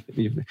playing?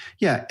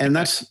 Yeah, and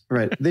that's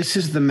right. This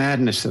is the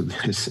madness of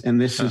this,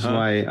 and this is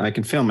why I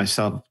can feel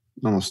myself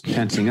almost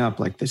tensing up.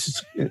 Like this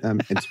is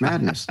it's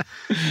madness.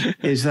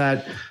 Is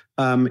that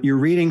you're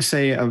reading,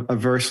 say, a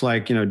verse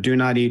like, do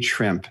not eat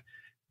shrimp,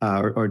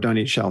 or don't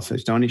eat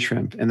shellfish, don't eat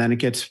shrimp. And then it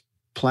gets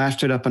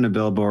plastered up on a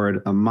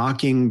billboard, a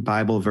mocking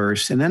Bible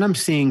verse. And then I'm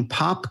seeing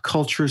pop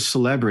culture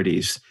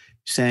celebrities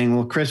saying,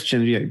 well,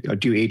 Christian, do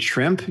you eat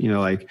shrimp?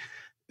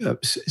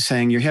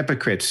 Saying you're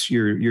hypocrites.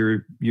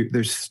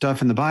 There's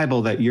stuff in the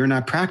Bible that you're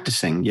not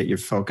practicing, yet you're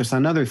focused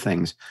on other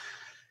things.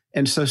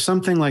 And so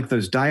something like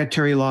those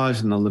dietary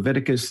laws and the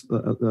Leviticus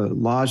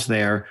laws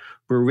there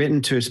were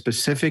written to a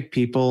specific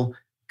people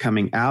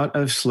coming out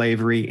of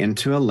slavery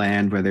into a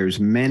land where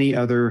there's many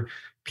other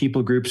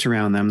people groups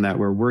around them that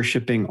were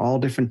worshiping all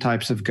different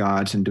types of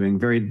gods and doing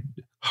very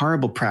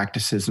horrible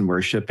practices in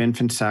worship,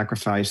 infant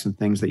sacrifice and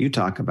things that you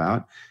talk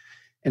about.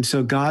 And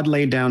so God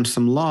laid down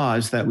some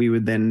laws that we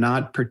would then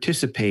not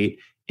participate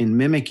in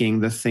mimicking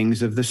the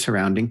things of the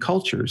surrounding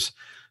cultures.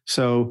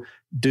 So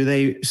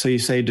you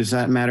say, does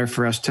that matter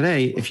for us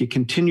today? If you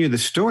continue the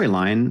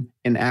storyline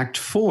in Act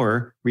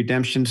 4,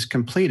 redemption's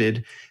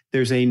completed,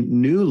 there's a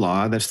new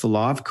law, that's the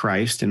law of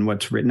Christ and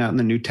what's written out in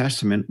the New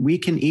Testament. We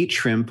can eat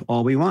shrimp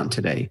all we want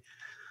today.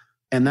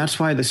 And that's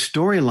why the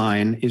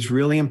storyline is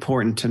really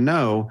important to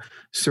know,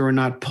 so we're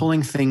not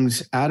pulling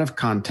things out of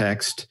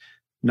context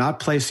not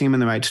placing them in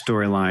the right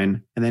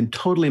storyline, and then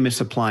totally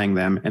misapplying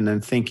them, and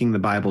then thinking the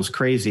Bible's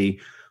crazy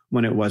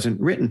when it wasn't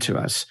written to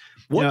us.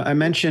 I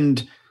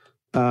mentioned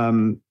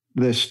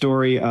the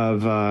story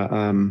of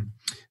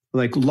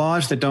like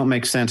laws that don't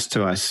make sense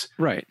to us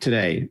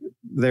today.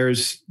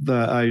 There's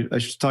I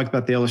should talk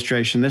about the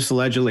illustration. This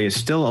allegedly is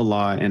still a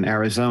law in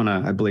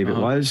Arizona, I believe it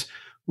was,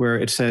 where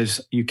it says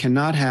you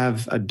cannot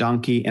have a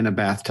donkey in a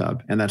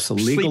bathtub. And that's a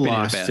legal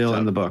law still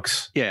in the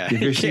books. Yeah.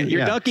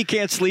 Your donkey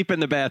can't sleep in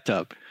the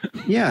bathtub.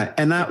 Yeah.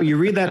 And that you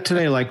read that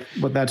today, like,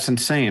 well, that's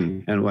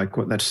insane. And like,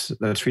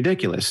 that's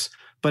ridiculous.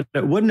 But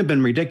it wouldn't have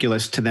been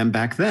ridiculous to them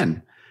back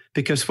then,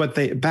 because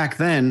back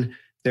then,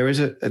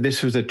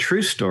 this was a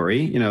true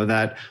story,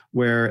 that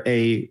where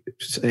a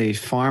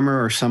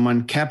farmer or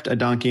someone kept a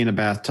donkey in a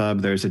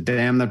bathtub. There's a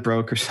dam that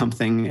broke or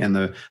something, and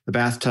the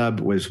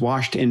bathtub was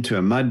washed into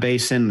a mud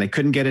basin. They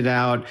couldn't get it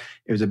out.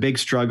 It was a big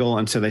struggle.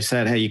 And so they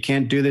said, hey, you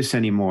can't do this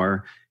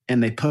anymore.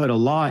 And they put a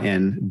law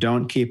in,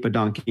 don't keep a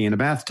donkey in a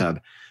bathtub.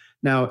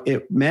 Now,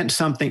 it meant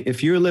something.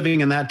 If you were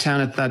living in that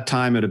town at that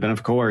time, it would have been,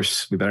 of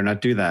course, we better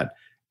not do that.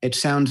 It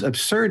sounds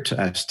absurd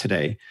to us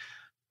today.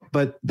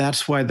 But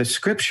that's why the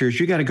scriptures,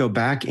 you got to go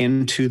back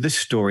into the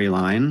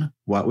storyline,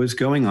 what was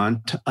going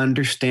on, to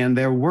understand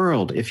their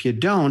world. If you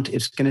don't,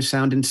 it's going to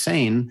sound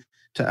insane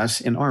to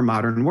us in our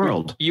modern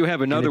world. You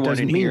have another one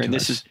in here, and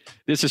this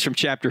is from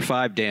chapter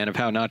 5, Dan, of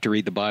How Not to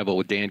Read the Bible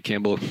with Dan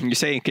Kimball. You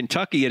say in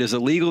Kentucky, it is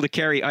illegal to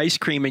carry ice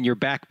cream in your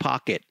back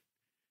pocket.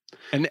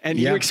 And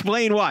you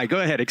explain why. Go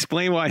ahead,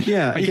 explain why.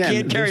 Yeah, you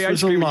can't carry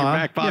ice cream in your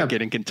back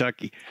pocket in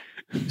Kentucky.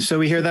 So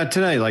we hear that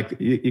today. Like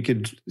you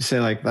could say,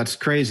 like, that's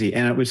crazy.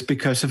 And it was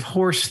because of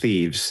horse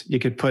thieves. You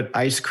could put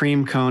ice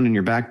cream cone in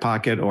your back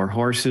pocket, or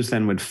horses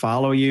then would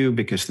follow you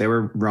because they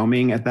were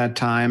roaming at that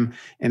time.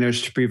 And it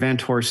was to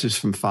prevent horses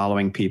from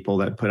following people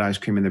that put ice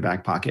cream in their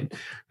back pocket.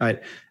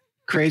 Right?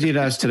 Crazy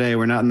to us today.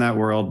 We're not in that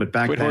world, but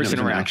back then it was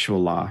an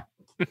actual law.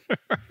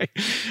 Right.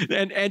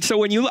 And so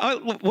when you,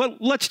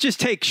 let's just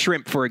take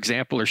shrimp, for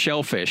example, or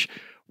shellfish.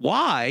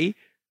 Why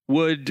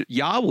would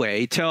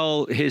Yahweh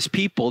tell his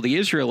people, the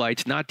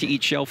Israelites, not to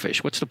eat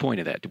shellfish? What's the point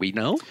of that? Do we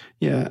know?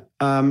 Yeah.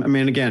 I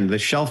mean, again, the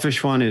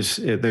shellfish one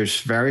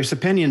there's various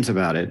opinions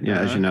about it. Yeah,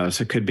 as you know,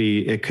 so it could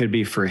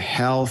be for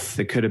health.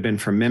 It could have been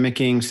for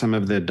mimicking some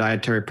of the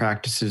dietary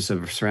practices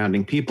of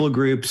surrounding people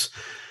groups.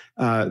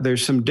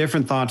 There's some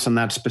different thoughts on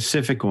that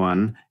specific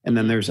one. And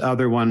then there's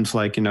other ones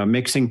like,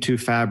 mixing two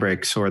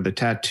fabrics, or the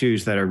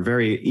tattoos that are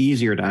very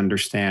easier to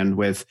understand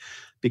with,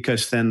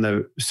 because then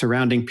the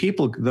surrounding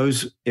people,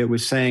 it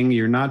was saying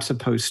you're not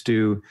supposed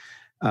to,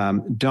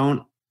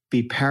 don't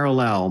be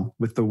parallel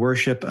with the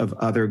worship of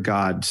other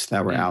gods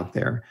that were out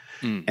there.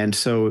 And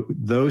so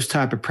those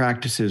type of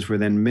practices were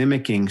then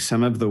mimicking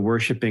some of the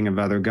worshiping of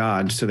other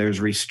gods. So there's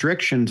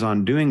restrictions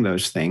on doing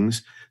those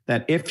things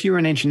that if you're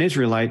an ancient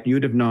Israelite,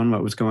 you'd have known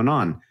what was going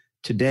on.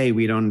 Today,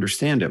 we don't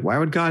understand it. Why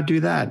would God do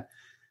that?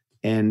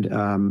 And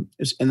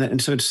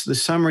so it's the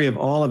summary of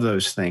all of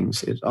those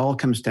things. It all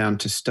comes down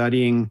to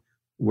studying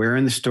where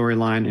in the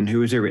storyline and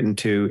who is it written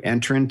to,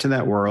 enter into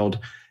that world,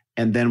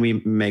 and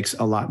then makes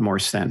a lot more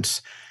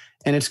sense.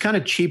 And it's kind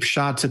of cheap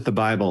shots at the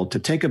Bible to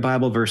take a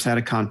Bible verse out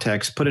of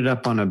context, put it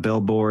up on a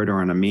billboard or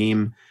on a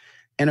meme.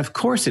 And of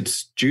course,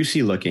 it's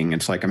juicy looking.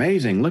 It's like,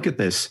 amazing, look at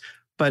this.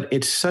 But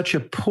it's such a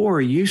poor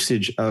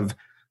usage of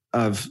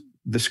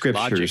the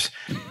scriptures.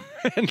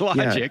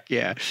 Logic.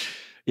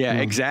 Yeah,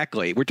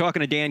 exactly. We're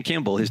talking to Dan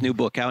Kimball. His new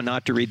book, How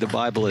Not to Read the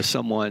Bible, is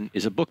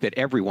a book that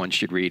everyone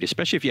should read,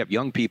 especially if you have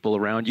young people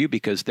around you,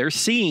 because they're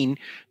seeing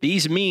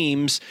these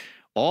memes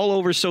all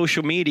over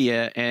social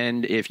media.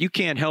 And if you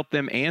can't help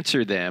them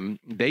answer them,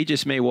 they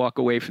just may walk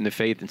away from the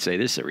faith and say,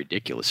 this is a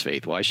ridiculous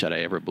faith. Why should I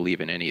ever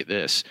believe in any of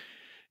this?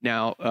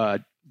 Now,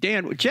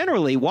 Dan,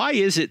 generally, why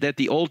is it that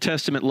the Old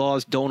Testament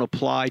laws don't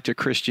apply to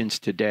Christians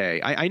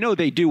today? I know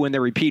they do when they're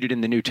repeated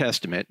in the New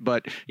Testament,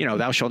 but,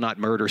 thou shalt not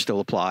murder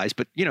still applies.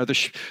 But,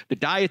 the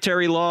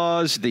dietary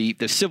laws, the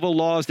civil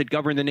laws that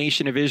govern the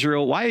nation of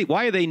Israel, why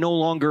are they no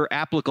longer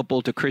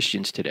applicable to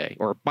Christians today,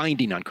 or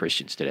binding on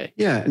Christians today?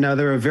 Yeah, no,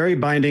 they were very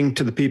binding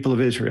to the people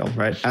of Israel,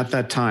 right? At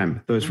that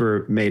time, those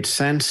were made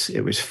sense.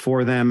 It was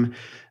for them.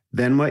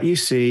 Then what you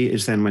see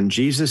is then when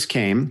Jesus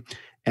came,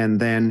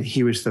 and then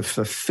he was the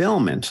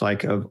fulfillment,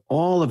 like, of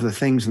all of the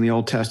things in the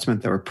Old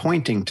Testament that were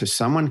pointing to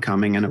someone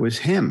coming, and it was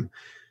him.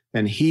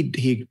 And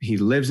he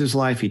lives his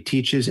life, he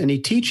teaches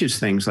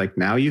things like,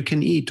 now you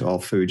can eat all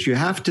foods. You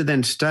have to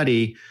then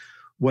study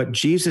what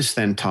Jesus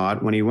then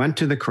taught when he went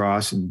to the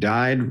cross,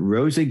 died,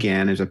 rose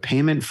again as a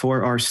payment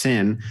for our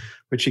sin,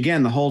 which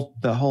again, the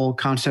whole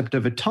concept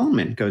of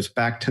atonement goes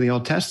back to the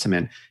Old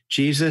Testament.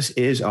 Jesus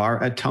is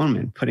our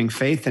atonement, putting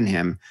faith in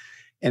him.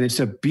 And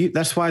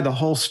that's why the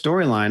whole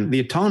storyline,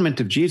 the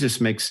atonement of Jesus,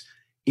 makes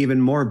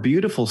even more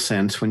beautiful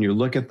sense when you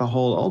look at the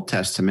whole Old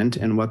Testament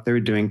and what they're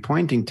doing,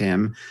 pointing to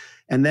him.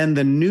 And then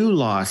the new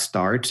law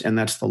starts, and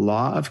that's the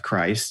law of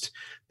Christ.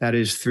 That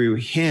is through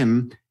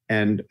him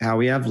and how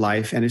we have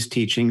life and his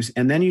teachings.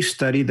 And then you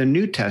study the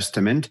New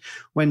Testament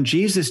when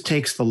Jesus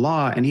takes the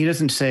law, and he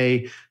doesn't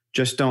say,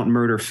 just don't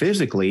murder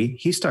physically.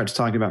 He starts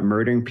talking about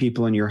murdering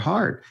people in your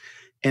heart.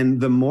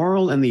 And the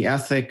moral and the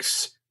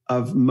ethics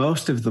of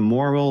most of the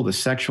moral, the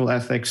sexual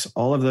ethics,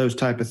 all of those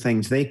type of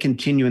things, they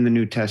continue in the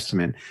New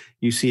Testament.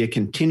 You see a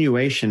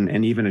continuation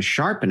and even a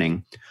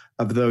sharpening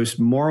of those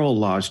moral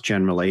laws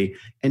generally,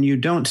 and you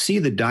don't see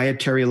the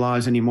dietary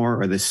laws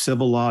anymore or the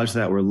civil laws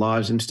that were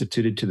laws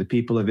instituted to the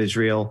people of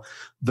Israel.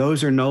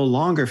 Those are no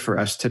longer for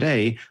us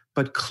today,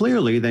 but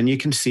clearly then you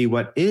can see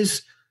what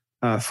is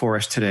for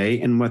us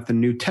today and what the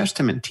New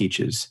Testament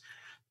teaches.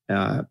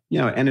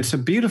 And it's a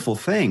beautiful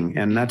thing,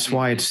 and that's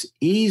why it's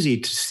easy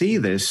to see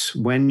this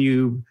when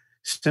you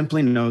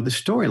simply know the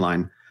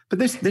storyline. But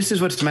this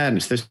is what's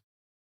madness. This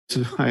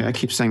is why I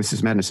keep saying this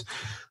is madness.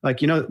 Like,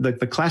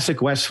 the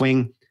classic West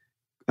Wing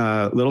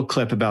little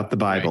clip about the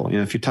Bible. Right.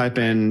 If you type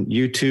in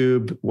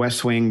YouTube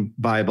West Wing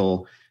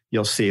Bible,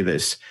 you'll see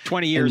this.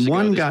 20 years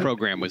ago, this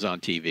program was on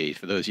TV.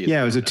 For those of you,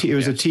 it was a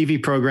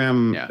TV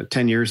program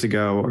 10 years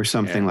ago or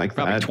something like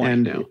probably that.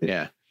 20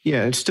 now.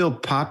 Yeah, it's still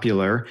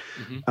popular.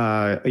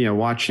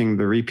 Watching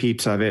the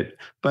repeats of it,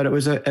 but it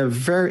was a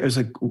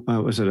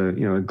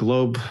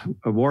Globe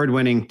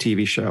award-winning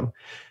TV show,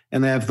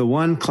 and they have the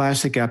one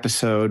classic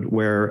episode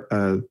where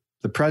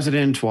the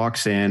president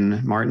walks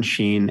in, Martin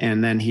Sheen,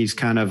 and then he's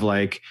kind of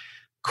like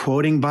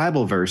quoting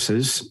Bible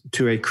verses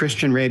to a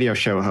Christian radio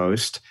show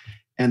host,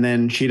 and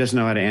then she doesn't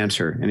know how to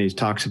answer, and he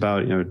talks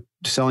about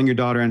selling your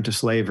daughter into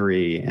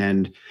slavery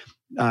and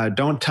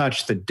don't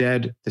touch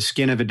the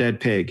skin of a dead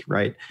pig,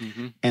 right?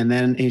 Mm-hmm. And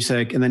then he's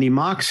like, and then he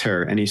mocks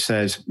her and he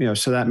says,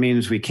 so that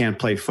means we can't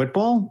play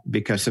football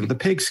because of the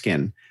pig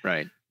skin.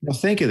 Right. Now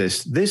think of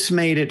this. This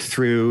made it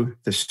through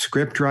the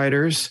script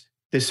writers.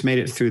 This made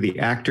it through the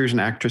actors and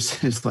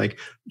actresses, like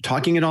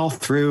talking it all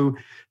through.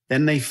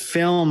 Then they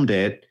filmed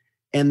it.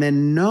 And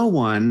then no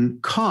one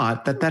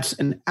caught that that's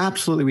an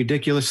absolutely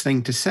ridiculous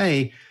thing to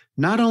say,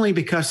 not only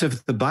because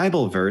of the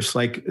Bible verse,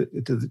 like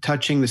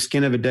touching the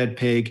skin of a dead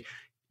pig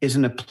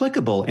isn't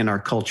applicable in our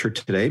culture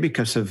today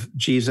because of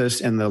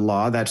Jesus and the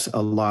law. That's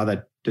a law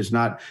that does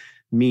not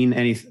mean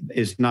anything,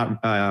 is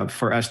not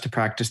for us to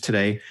practice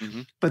today.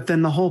 Mm-hmm. But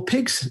then the whole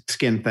pig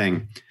skin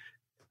thing,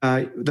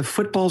 the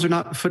footballs are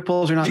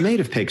not made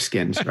of pig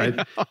skins, right?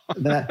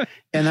 That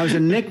was a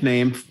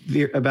nickname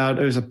it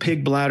was a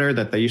pig bladder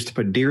that they used to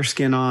put deer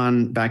skin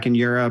on back in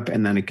Europe,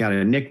 and then it got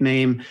a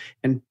nickname.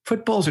 And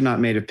footballs are not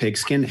made of pig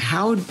skin.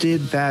 How did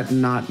they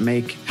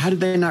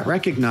not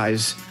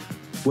recognize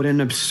what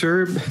an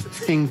absurd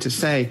thing to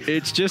say?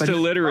 It's just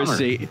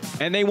illiteracy.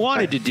 And they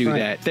wanted to do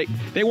that.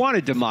 They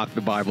wanted to mock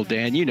the Bible,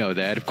 Dan. You know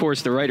that. Of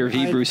course, the writer of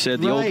Hebrews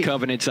said the Old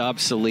Covenant's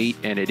obsolete,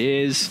 and it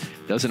is.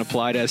 Doesn't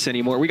apply to us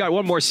anymore. We got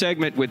one more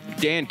segment with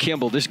Dan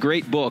Kimball. This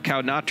great book, How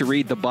Not to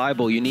Read the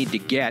Bible, you need to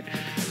get.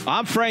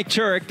 I'm Frank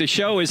Turek. The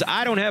show is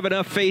I Don't Have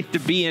Enough Faith to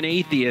Be an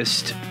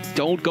Atheist.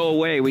 Don't go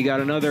away. We got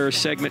another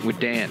segment with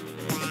Dan.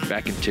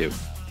 Back in 2.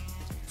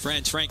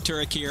 Friends, Frank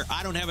Turek here.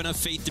 I Don't Have Enough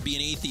Faith to Be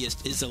an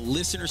Atheist is a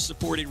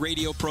listener-supported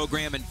radio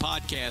program and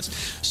podcast.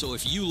 So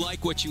if you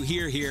like what you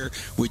hear here,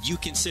 would you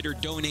consider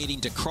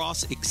donating to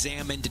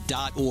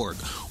crossexamined.org?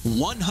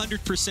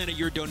 100% of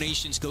your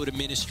donations go to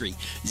ministry,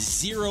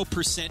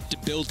 0% to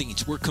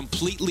buildings. We're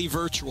completely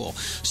virtual.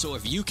 So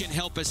if you can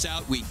help us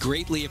out, we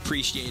greatly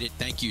appreciate it.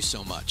 Thank you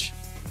so much.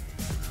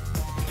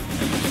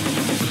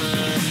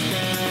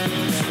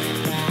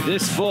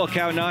 This book,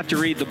 How Not to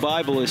Read the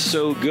Bible, is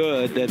so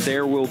good that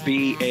there will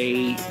be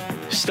a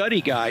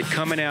study guide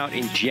coming out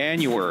in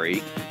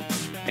January.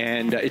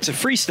 And it's a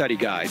free study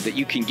guide that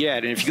you can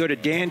get. And if you go to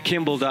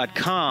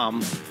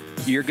dankimball.com,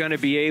 you're going to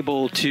be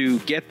able to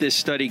get this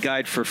study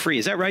guide for free.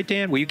 Is that right,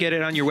 Dan? Will you get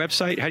it on your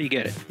website? How do you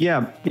get it?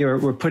 Yeah,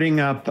 we're putting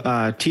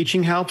up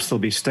teaching helps. There'll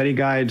be study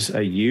guides,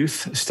 a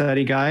youth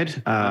study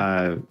guide,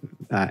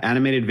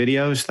 animated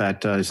videos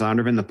that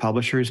Zondervan, the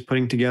publisher, is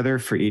putting together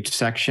for each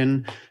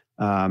section.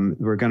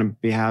 We're going to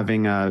be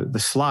having the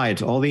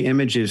slides, all the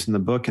images in the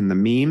book and the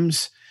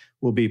memes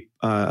will be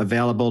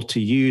available to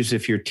use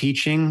if you're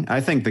teaching.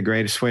 I think the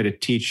greatest way to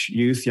teach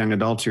youth, young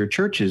adults, or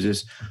churches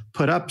is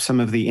put up some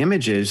of the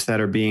images that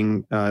are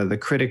being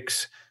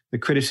the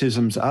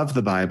criticisms of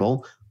the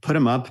Bible, put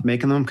them up,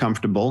 making them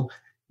comfortable,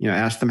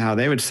 ask them how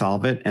they would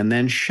solve it, and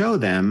then show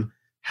them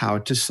how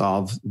to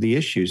solve the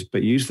issues.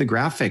 But use the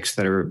graphics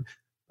that are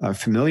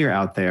familiar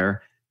out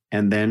there,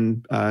 and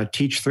then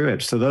teach through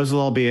it. So those will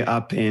all be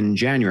up in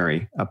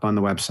January, up on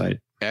the website.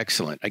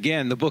 Excellent.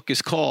 Again, the book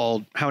is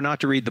called How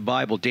Not to Read the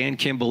Bible. Dan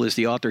Kimball is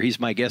the author.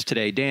 He's my guest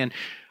today. Dan,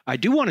 I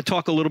do want to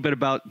talk a little bit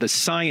about the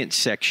science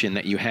section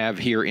that you have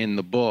here in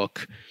the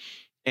book.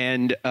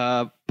 And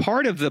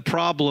part of the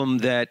problem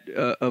that,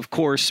 of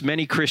course,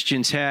 many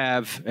Christians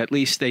have, at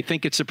least they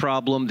think it's a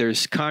problem,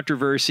 there's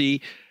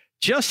controversy.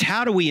 Just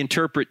how do we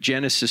interpret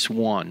Genesis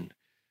 1?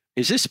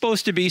 Is this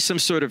supposed to be some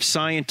sort of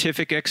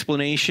scientific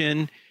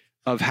explanation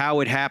of how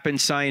it happened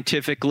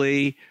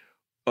scientifically,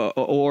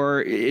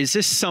 or is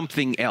this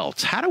something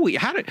else? How are we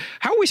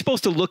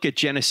supposed to look at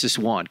Genesis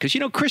 1? Because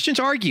Christians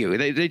argue.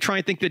 They try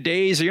and think the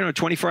days are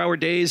 24-hour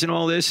days and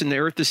all this, and the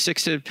earth is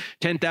 6,000 to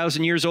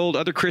 10,000 years old.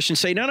 Other Christians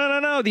say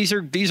no. These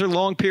are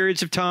long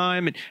periods of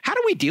time. And how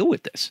do we deal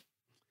with this?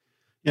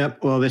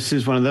 Yep. Well, this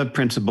is one of the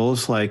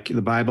principles. Like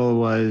the Bible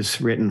was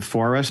written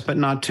for us, but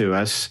not to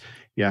us.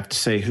 You have to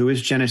say, who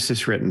is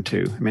Genesis written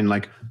to? I mean,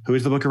 like, who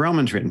is the book of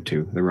Romans written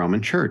to? The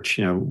Roman Church.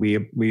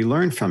 We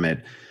learn from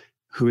it.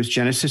 Who is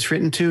Genesis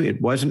written to?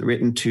 It wasn't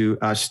written to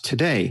us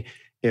today.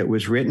 It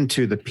was written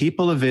to the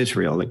people of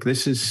Israel. Like,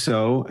 this is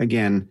so,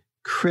 again,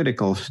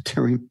 critical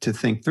to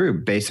think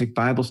through basic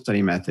Bible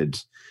study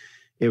methods.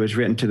 It was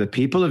written to the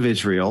people of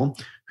Israel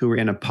who were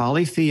in a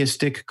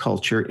polytheistic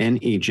culture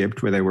in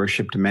Egypt, where they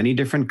worshiped many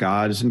different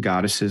gods and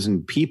goddesses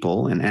and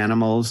people and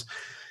animals,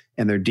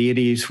 and their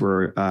deities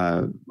were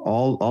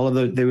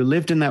they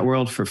lived in that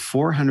world for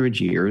 400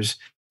 years.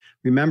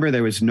 Remember,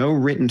 there was no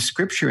written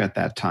scripture at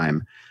that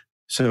time.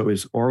 So it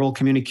was oral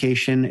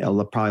communication,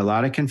 probably a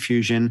lot of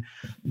confusion.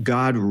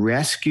 God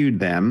rescued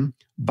them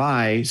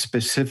by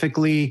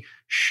specifically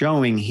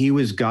showing he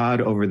was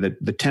God over the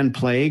 10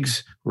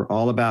 plagues were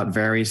all about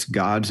various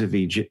gods of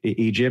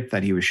Egypt,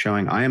 that he was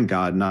showing, I am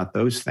God, not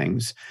those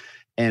things.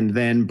 And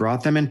then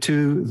brought them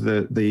into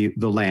the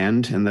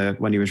land, and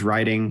when he was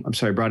writing,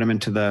 brought him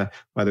into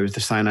whether it was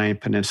the Sinai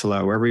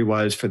Peninsula, wherever he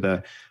was for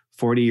the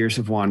 40 years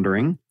of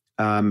wandering.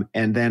 And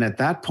then at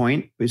that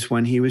point is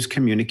when he was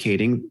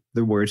communicating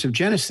the words of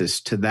Genesis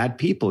to that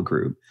people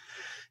group.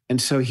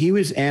 And so he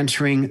was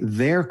answering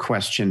their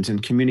questions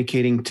and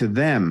communicating to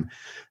them.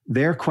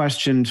 Their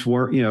questions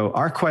were,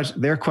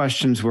 their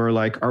questions were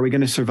like, are we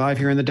going to survive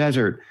here in the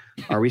desert?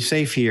 Are we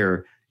safe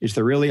here? Is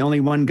there really only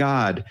one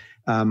God?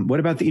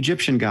 What about the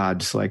Egyptian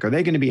gods? Like, are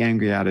they going to be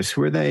angry at us?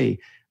 Who are they?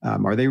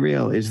 Are they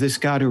real? Is this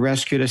God who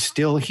rescued us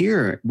still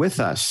here with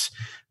us?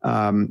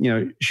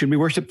 Should we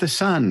worship the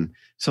sun?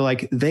 So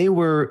like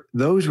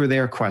those were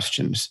their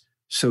questions.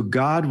 So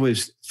God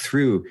was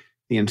through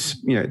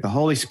the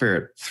Holy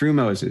Spirit, through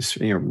Moses,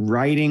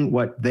 writing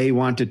what they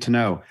wanted to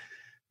know.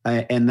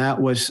 And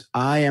that was,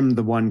 I am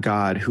the one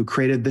God who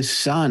created the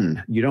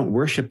sun. You don't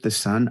worship the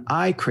sun.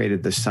 I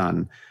created the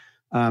sun.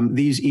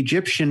 These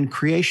Egyptian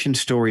creation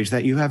stories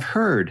that you have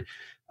heard,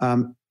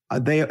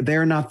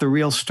 they're not the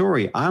real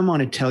story. I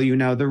want to tell you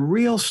now the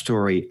real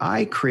story.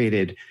 I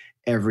created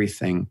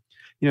everything.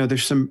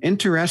 There's some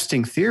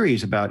interesting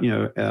theories about,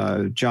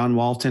 John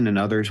Walton and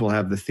others will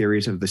have the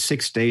theories of the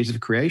 6 days of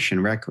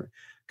creation,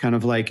 kind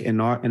of like an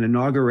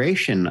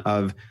inauguration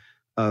of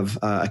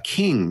a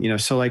king,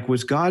 so like,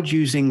 was God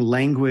using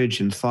language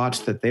and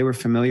thoughts that they were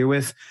familiar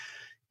with?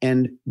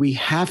 And we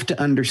have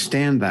to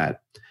understand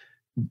that.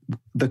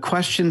 The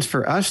questions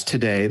for us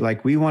today,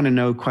 like we want to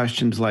know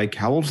questions like,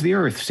 how old's the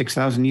earth?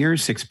 6,000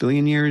 years, 6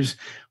 billion years?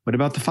 What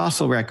about the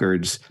fossil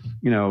records?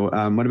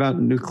 What about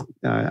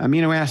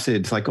amino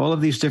acids? Like all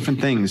of these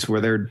different things.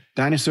 Were there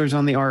dinosaurs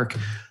on the ark?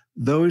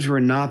 Those were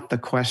not the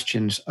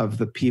questions of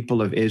the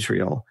people of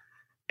Israel.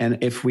 And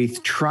if we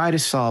try to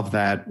solve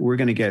that, we're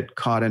going to get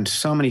caught in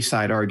so many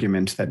side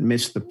arguments that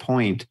miss the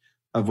point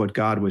of what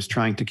God was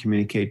trying to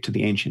communicate to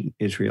the ancient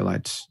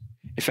Israelites.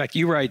 In fact,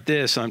 you write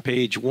this on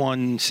page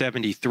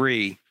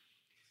 173.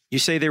 You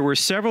say there were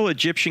several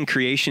Egyptian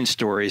creation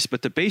stories,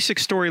 but the basic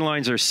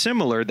storylines are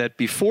similar, that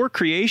before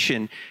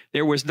creation,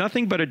 there was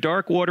nothing but a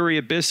dark, watery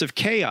abyss of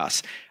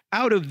chaos.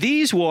 Out of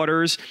these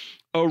waters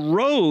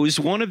arose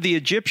one of the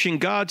Egyptian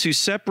gods who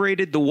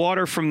separated the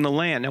water from the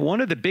land. Now,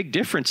 one of the big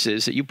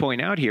differences that you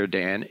point out here,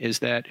 Dan, is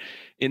that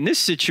in this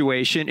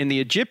situation, in the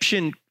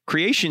Egyptian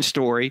creation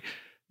story,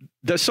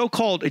 the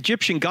so-called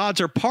Egyptian gods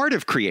are part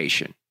of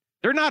creation.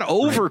 They're not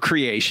over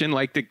creation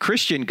like the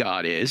Christian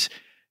God is.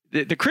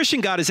 The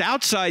Christian God is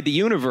outside the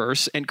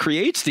universe and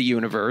creates the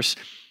universe.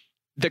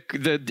 The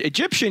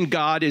Egyptian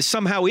God is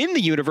somehow in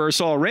the universe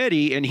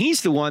already, and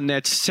he's the one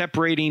that's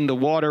separating the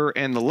water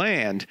and the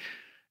land.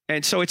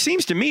 And so it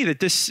seems to me that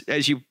this,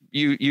 as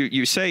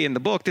you say in the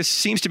book, this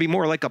seems to be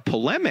more like a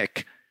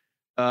polemic.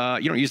 You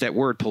don't use that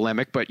word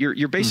polemic, but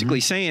you're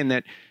basically saying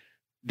that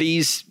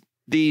these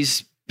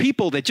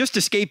people that just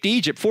escaped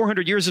Egypt,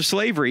 400 years of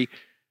slavery,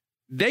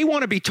 they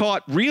want to be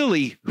taught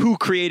really who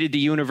created the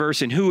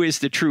universe and who is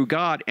the true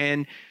God.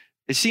 And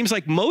it seems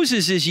like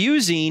Moses is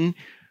using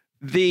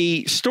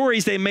the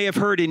stories they may have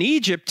heard in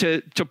Egypt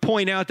to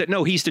point out that,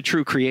 no, he's the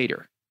true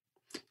creator.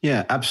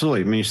 Yeah,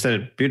 absolutely. I mean, you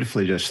said it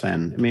beautifully just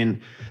then. I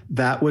mean,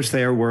 that was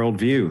their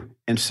worldview.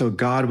 And so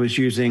God was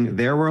using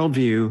their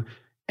worldview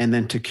and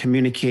then to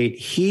communicate,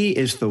 he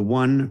is the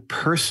one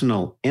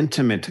personal,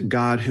 intimate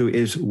God who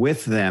is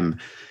with them.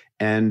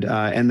 And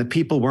the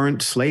people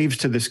weren't slaves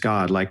to this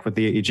God, like with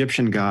the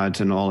Egyptian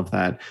gods and all of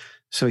that.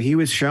 So he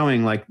was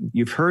showing, like,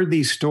 you've heard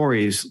these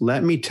stories.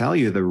 Let me tell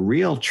you the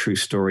real true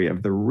story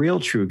of the real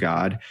true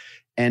God.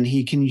 And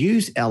he can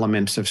use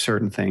elements of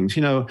certain things.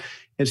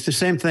 It's the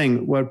same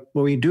thing. What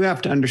we do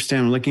have to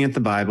understand when looking at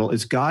the Bible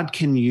is God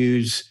can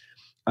use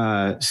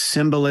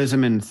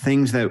symbolism and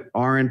things that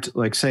aren't,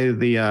 like, say,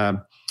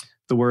 the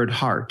word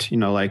heart.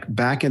 Like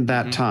back in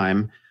that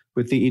time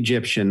with the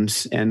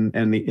Egyptians and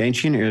the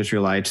ancient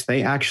Israelites,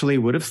 they actually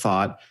would have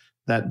thought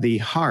that the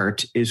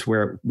heart is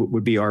where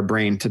would be our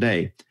brain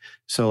today.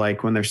 So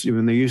like when they're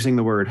using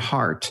the word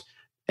heart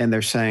and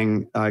they're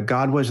saying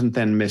God wasn't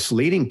then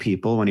misleading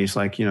people when he's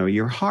like,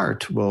 your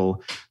heart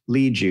will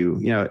lead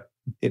you.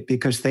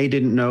 because they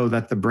didn't know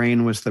that the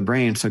brain was the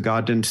brain. So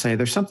God didn't say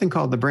there's something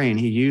called the brain.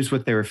 He used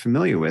what they were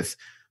familiar with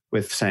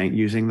saying,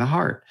 using the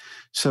heart.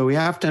 So we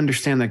have to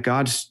understand that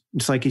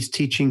it's like he's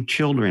teaching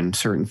children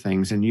certain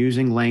things and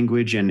using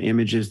language and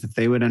images that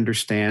they would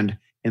understand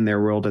in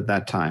their world at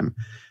that time.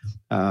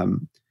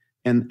 And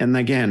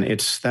again,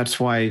 that's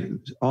why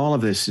all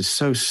of this is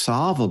so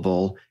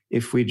solvable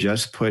if we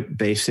just put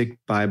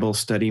basic Bible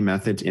study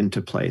methods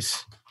into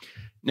place.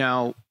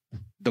 Now,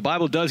 the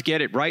Bible does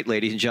get it right,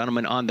 ladies and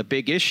gentlemen, on the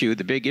big issue.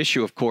 The big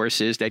issue, of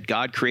course, is that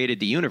God created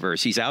the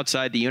universe. He's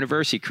outside the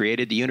universe. He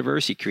created the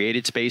universe. He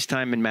created space,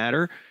 time, and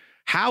matter.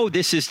 How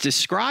this is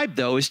described,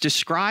 though, is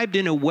described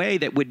in a way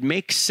that would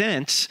make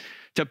sense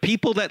to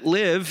people that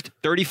lived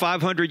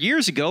 3,500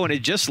 years ago and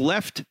had just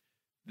left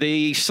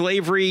the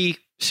slavery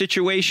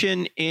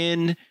situation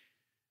in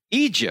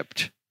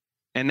Egypt.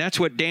 And that's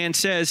what Dan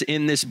says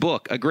in this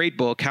book, a great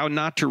book, How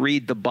Not to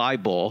Read the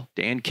Bible.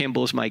 Dan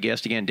Kimball is my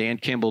guest. Again,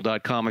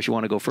 dankimball.com if you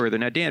want to go further.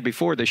 Now, Dan,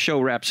 before the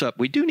show wraps up,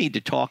 we do need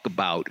to talk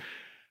about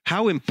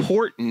how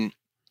important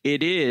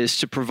it is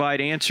to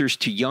provide answers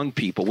to young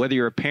people, whether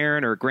you're a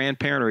parent or a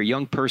grandparent or a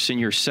young person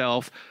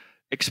yourself.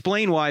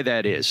 Explain why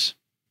that is.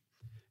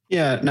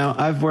 Yeah, now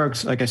I've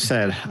worked, like I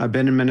said, I've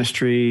been in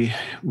ministry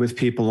with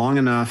people long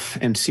enough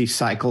and see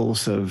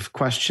cycles of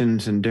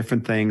questions and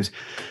different things.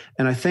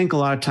 And I think a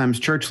lot of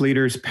times church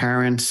leaders,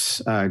 parents,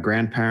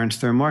 grandparents,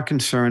 they're more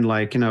concerned,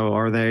 like,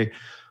 are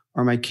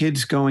my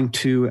kids going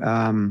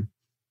to,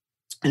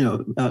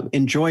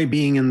 enjoy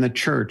being in the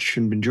church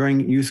and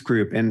enjoying youth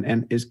group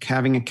and is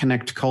having a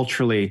connect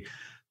culturally.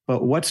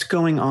 But what's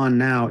going on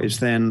now is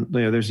then,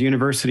 there's a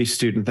university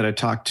student that I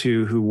talked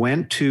to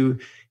who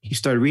he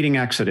started reading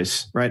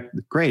Exodus, right?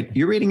 Great.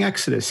 You're reading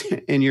Exodus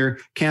in your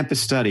campus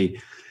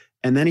study.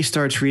 And then he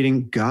starts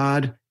reading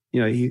God.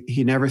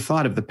 He never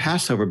thought of the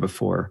Passover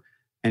before.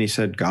 And he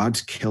said,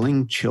 God's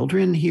killing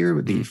children here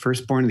with the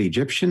firstborn of the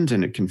Egyptians.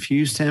 And it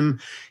confused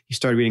him. He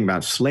started reading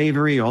about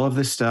slavery, all of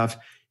this stuff.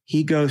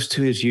 He goes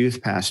to his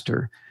youth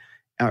pastor.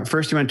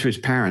 First he went to his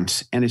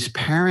parents, and his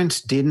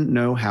parents didn't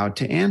know how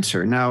to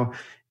answer. Now,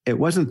 it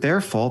wasn't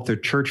their fault. Their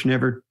church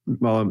never,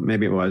 well,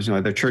 maybe it was,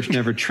 their church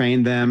never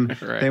trained them.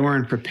 Right. They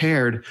weren't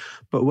prepared.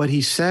 But what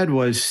he said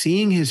was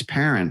seeing his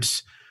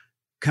parents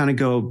kind of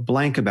go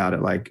blank about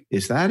it. Like,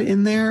 is that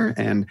in there?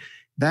 And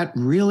that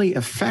really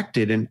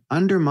affected and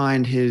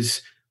undermined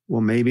his,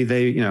 well, maybe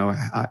they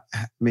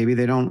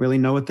don't really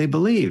know what they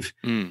believe.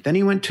 Then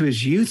he went to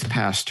his youth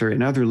pastor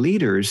and other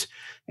leaders,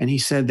 and he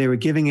said they were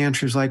giving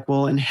answers like,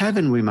 well, in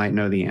heaven, we might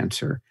know the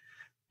answer.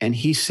 And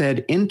he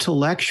said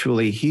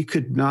intellectually, he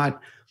could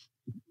not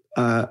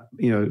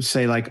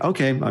say like,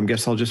 okay, I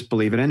guess I'll just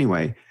believe it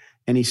anyway.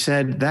 And he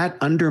said that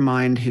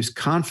undermined his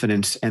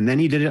confidence. And then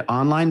he did an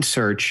online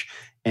search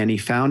and he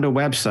found a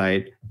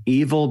website,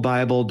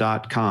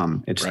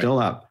 evilbible.com. It's still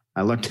up.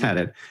 I looked at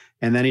it.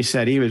 And then he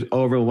said he was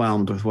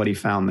overwhelmed with what he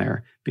found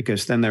there,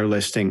 because then they're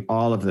listing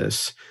all of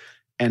this.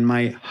 And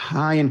my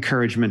high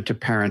encouragement to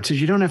parents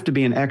is you don't have to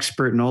be an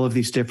expert in all of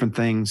these different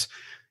things.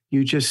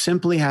 You just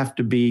simply have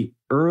to be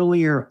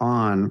earlier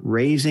on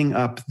raising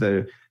up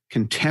the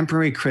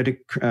contemporary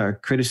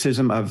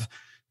criticism of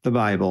the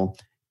Bible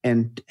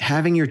and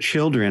having your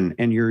children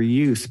and your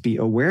youth be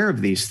aware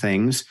of these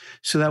things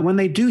so that when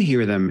they do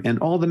hear them, and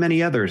all the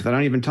many others that I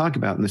don't even talk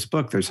about in this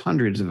book, there's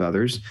hundreds of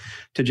others,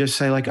 to just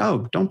say like,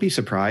 oh, don't be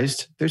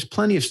surprised. There's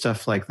plenty of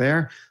stuff like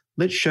there.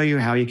 Let's show you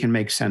how you can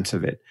make sense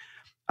of it.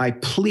 I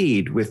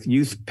plead with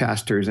youth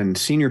pastors and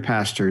senior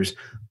pastors,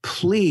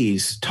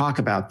 please talk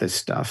about this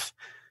stuff,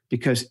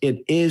 because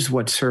it is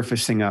what's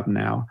surfacing up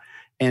now.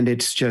 And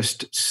it's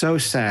just so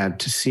sad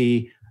to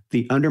see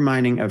the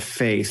undermining of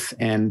faith,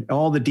 and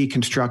all the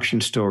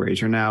deconstruction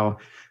stories are now,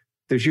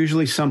 there's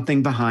usually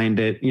something behind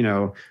it,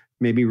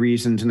 maybe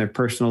reasons in their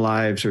personal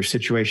lives or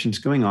situations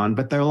going on,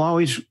 but a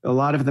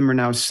lot of them are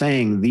now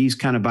saying these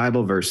kind of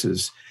Bible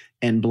verses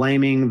and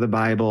blaming the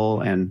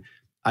Bible. And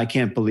I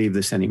can't believe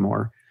this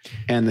anymore.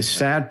 And the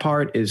sad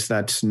part is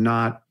that's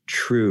not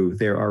true.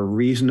 There are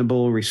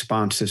reasonable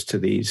responses to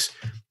these.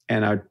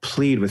 And I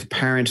plead with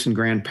parents and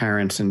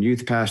grandparents and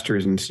youth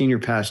pastors and senior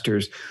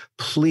pastors,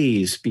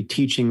 please be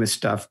teaching this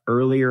stuff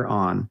earlier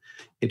on.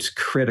 It's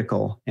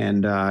critical,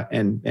 and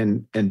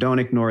don't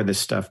ignore this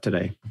stuff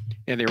today.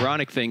 And the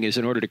ironic thing is,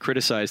 in order to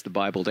criticize the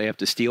Bible, they have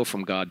to steal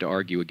from God to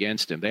argue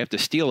against him. They have to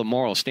steal a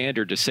moral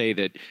standard to say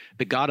that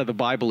the God of the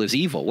Bible is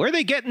evil. Where are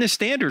they getting this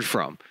standard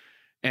from?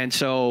 And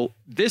so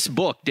this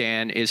book,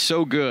 Dan, is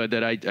so good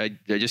that I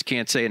just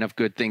can't say enough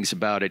good things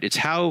about it. It's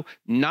How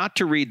Not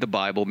to Read the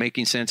Bible,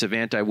 Making Sense of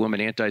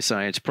Anti-Woman,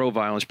 Anti-Science,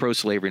 Pro-Violence,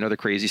 Pro-Slavery, and Other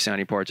Crazy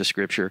Sounding Parts of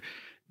Scripture.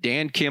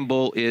 Dan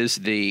Kimball is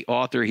the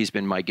author. He's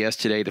been my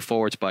guest today. The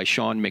foreword's by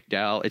Sean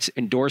McDowell. It's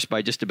endorsed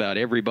by just about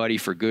everybody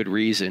for good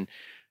reason.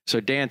 So,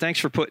 Dan,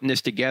 thanks for putting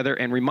this together,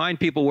 and remind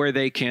people where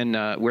they can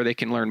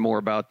learn more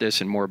about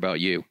this and more about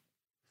you.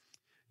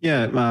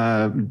 Yeah,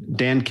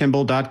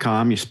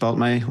 dankimball.com. You spelled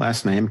my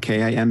last name,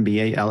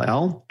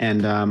 Kimball.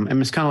 And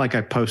it's kind of like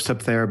I post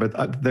up there,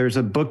 but there's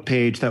a book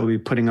page that we'll be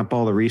putting up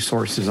all the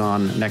resources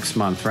on next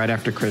month. Right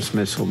after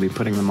Christmas, we'll be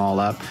putting them all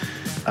up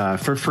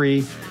for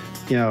free.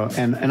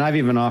 And I've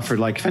even offered,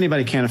 like, if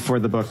anybody can't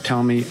afford the book,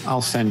 tell me,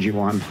 I'll send you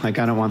one. Like,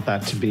 I don't want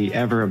that to be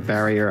ever a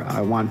barrier.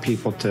 I want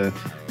people to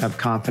have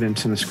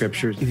confidence in the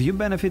scriptures. If you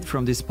benefit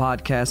from this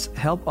podcast,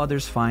 help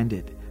others find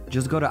it.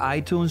 Just go to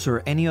iTunes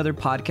or any other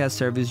podcast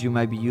service you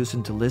might be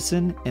using to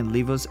listen and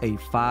leave us a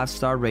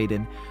 5-star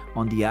rating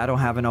on the I Don't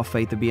Have Enough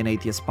Faith to Be an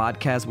Atheist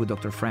podcast with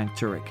Dr. Frank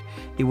Turek.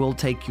 It will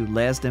take you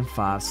less than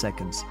 5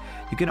 seconds.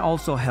 You can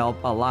also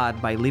help a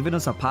lot by leaving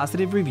us a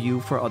positive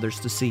review for others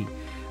to see.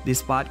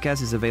 This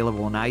podcast is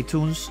available on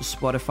iTunes,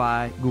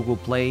 Spotify, Google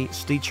Play,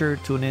 Stitcher,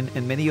 TuneIn,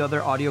 and many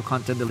other audio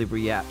content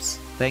delivery apps.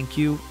 Thank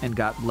you and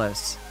God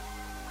bless.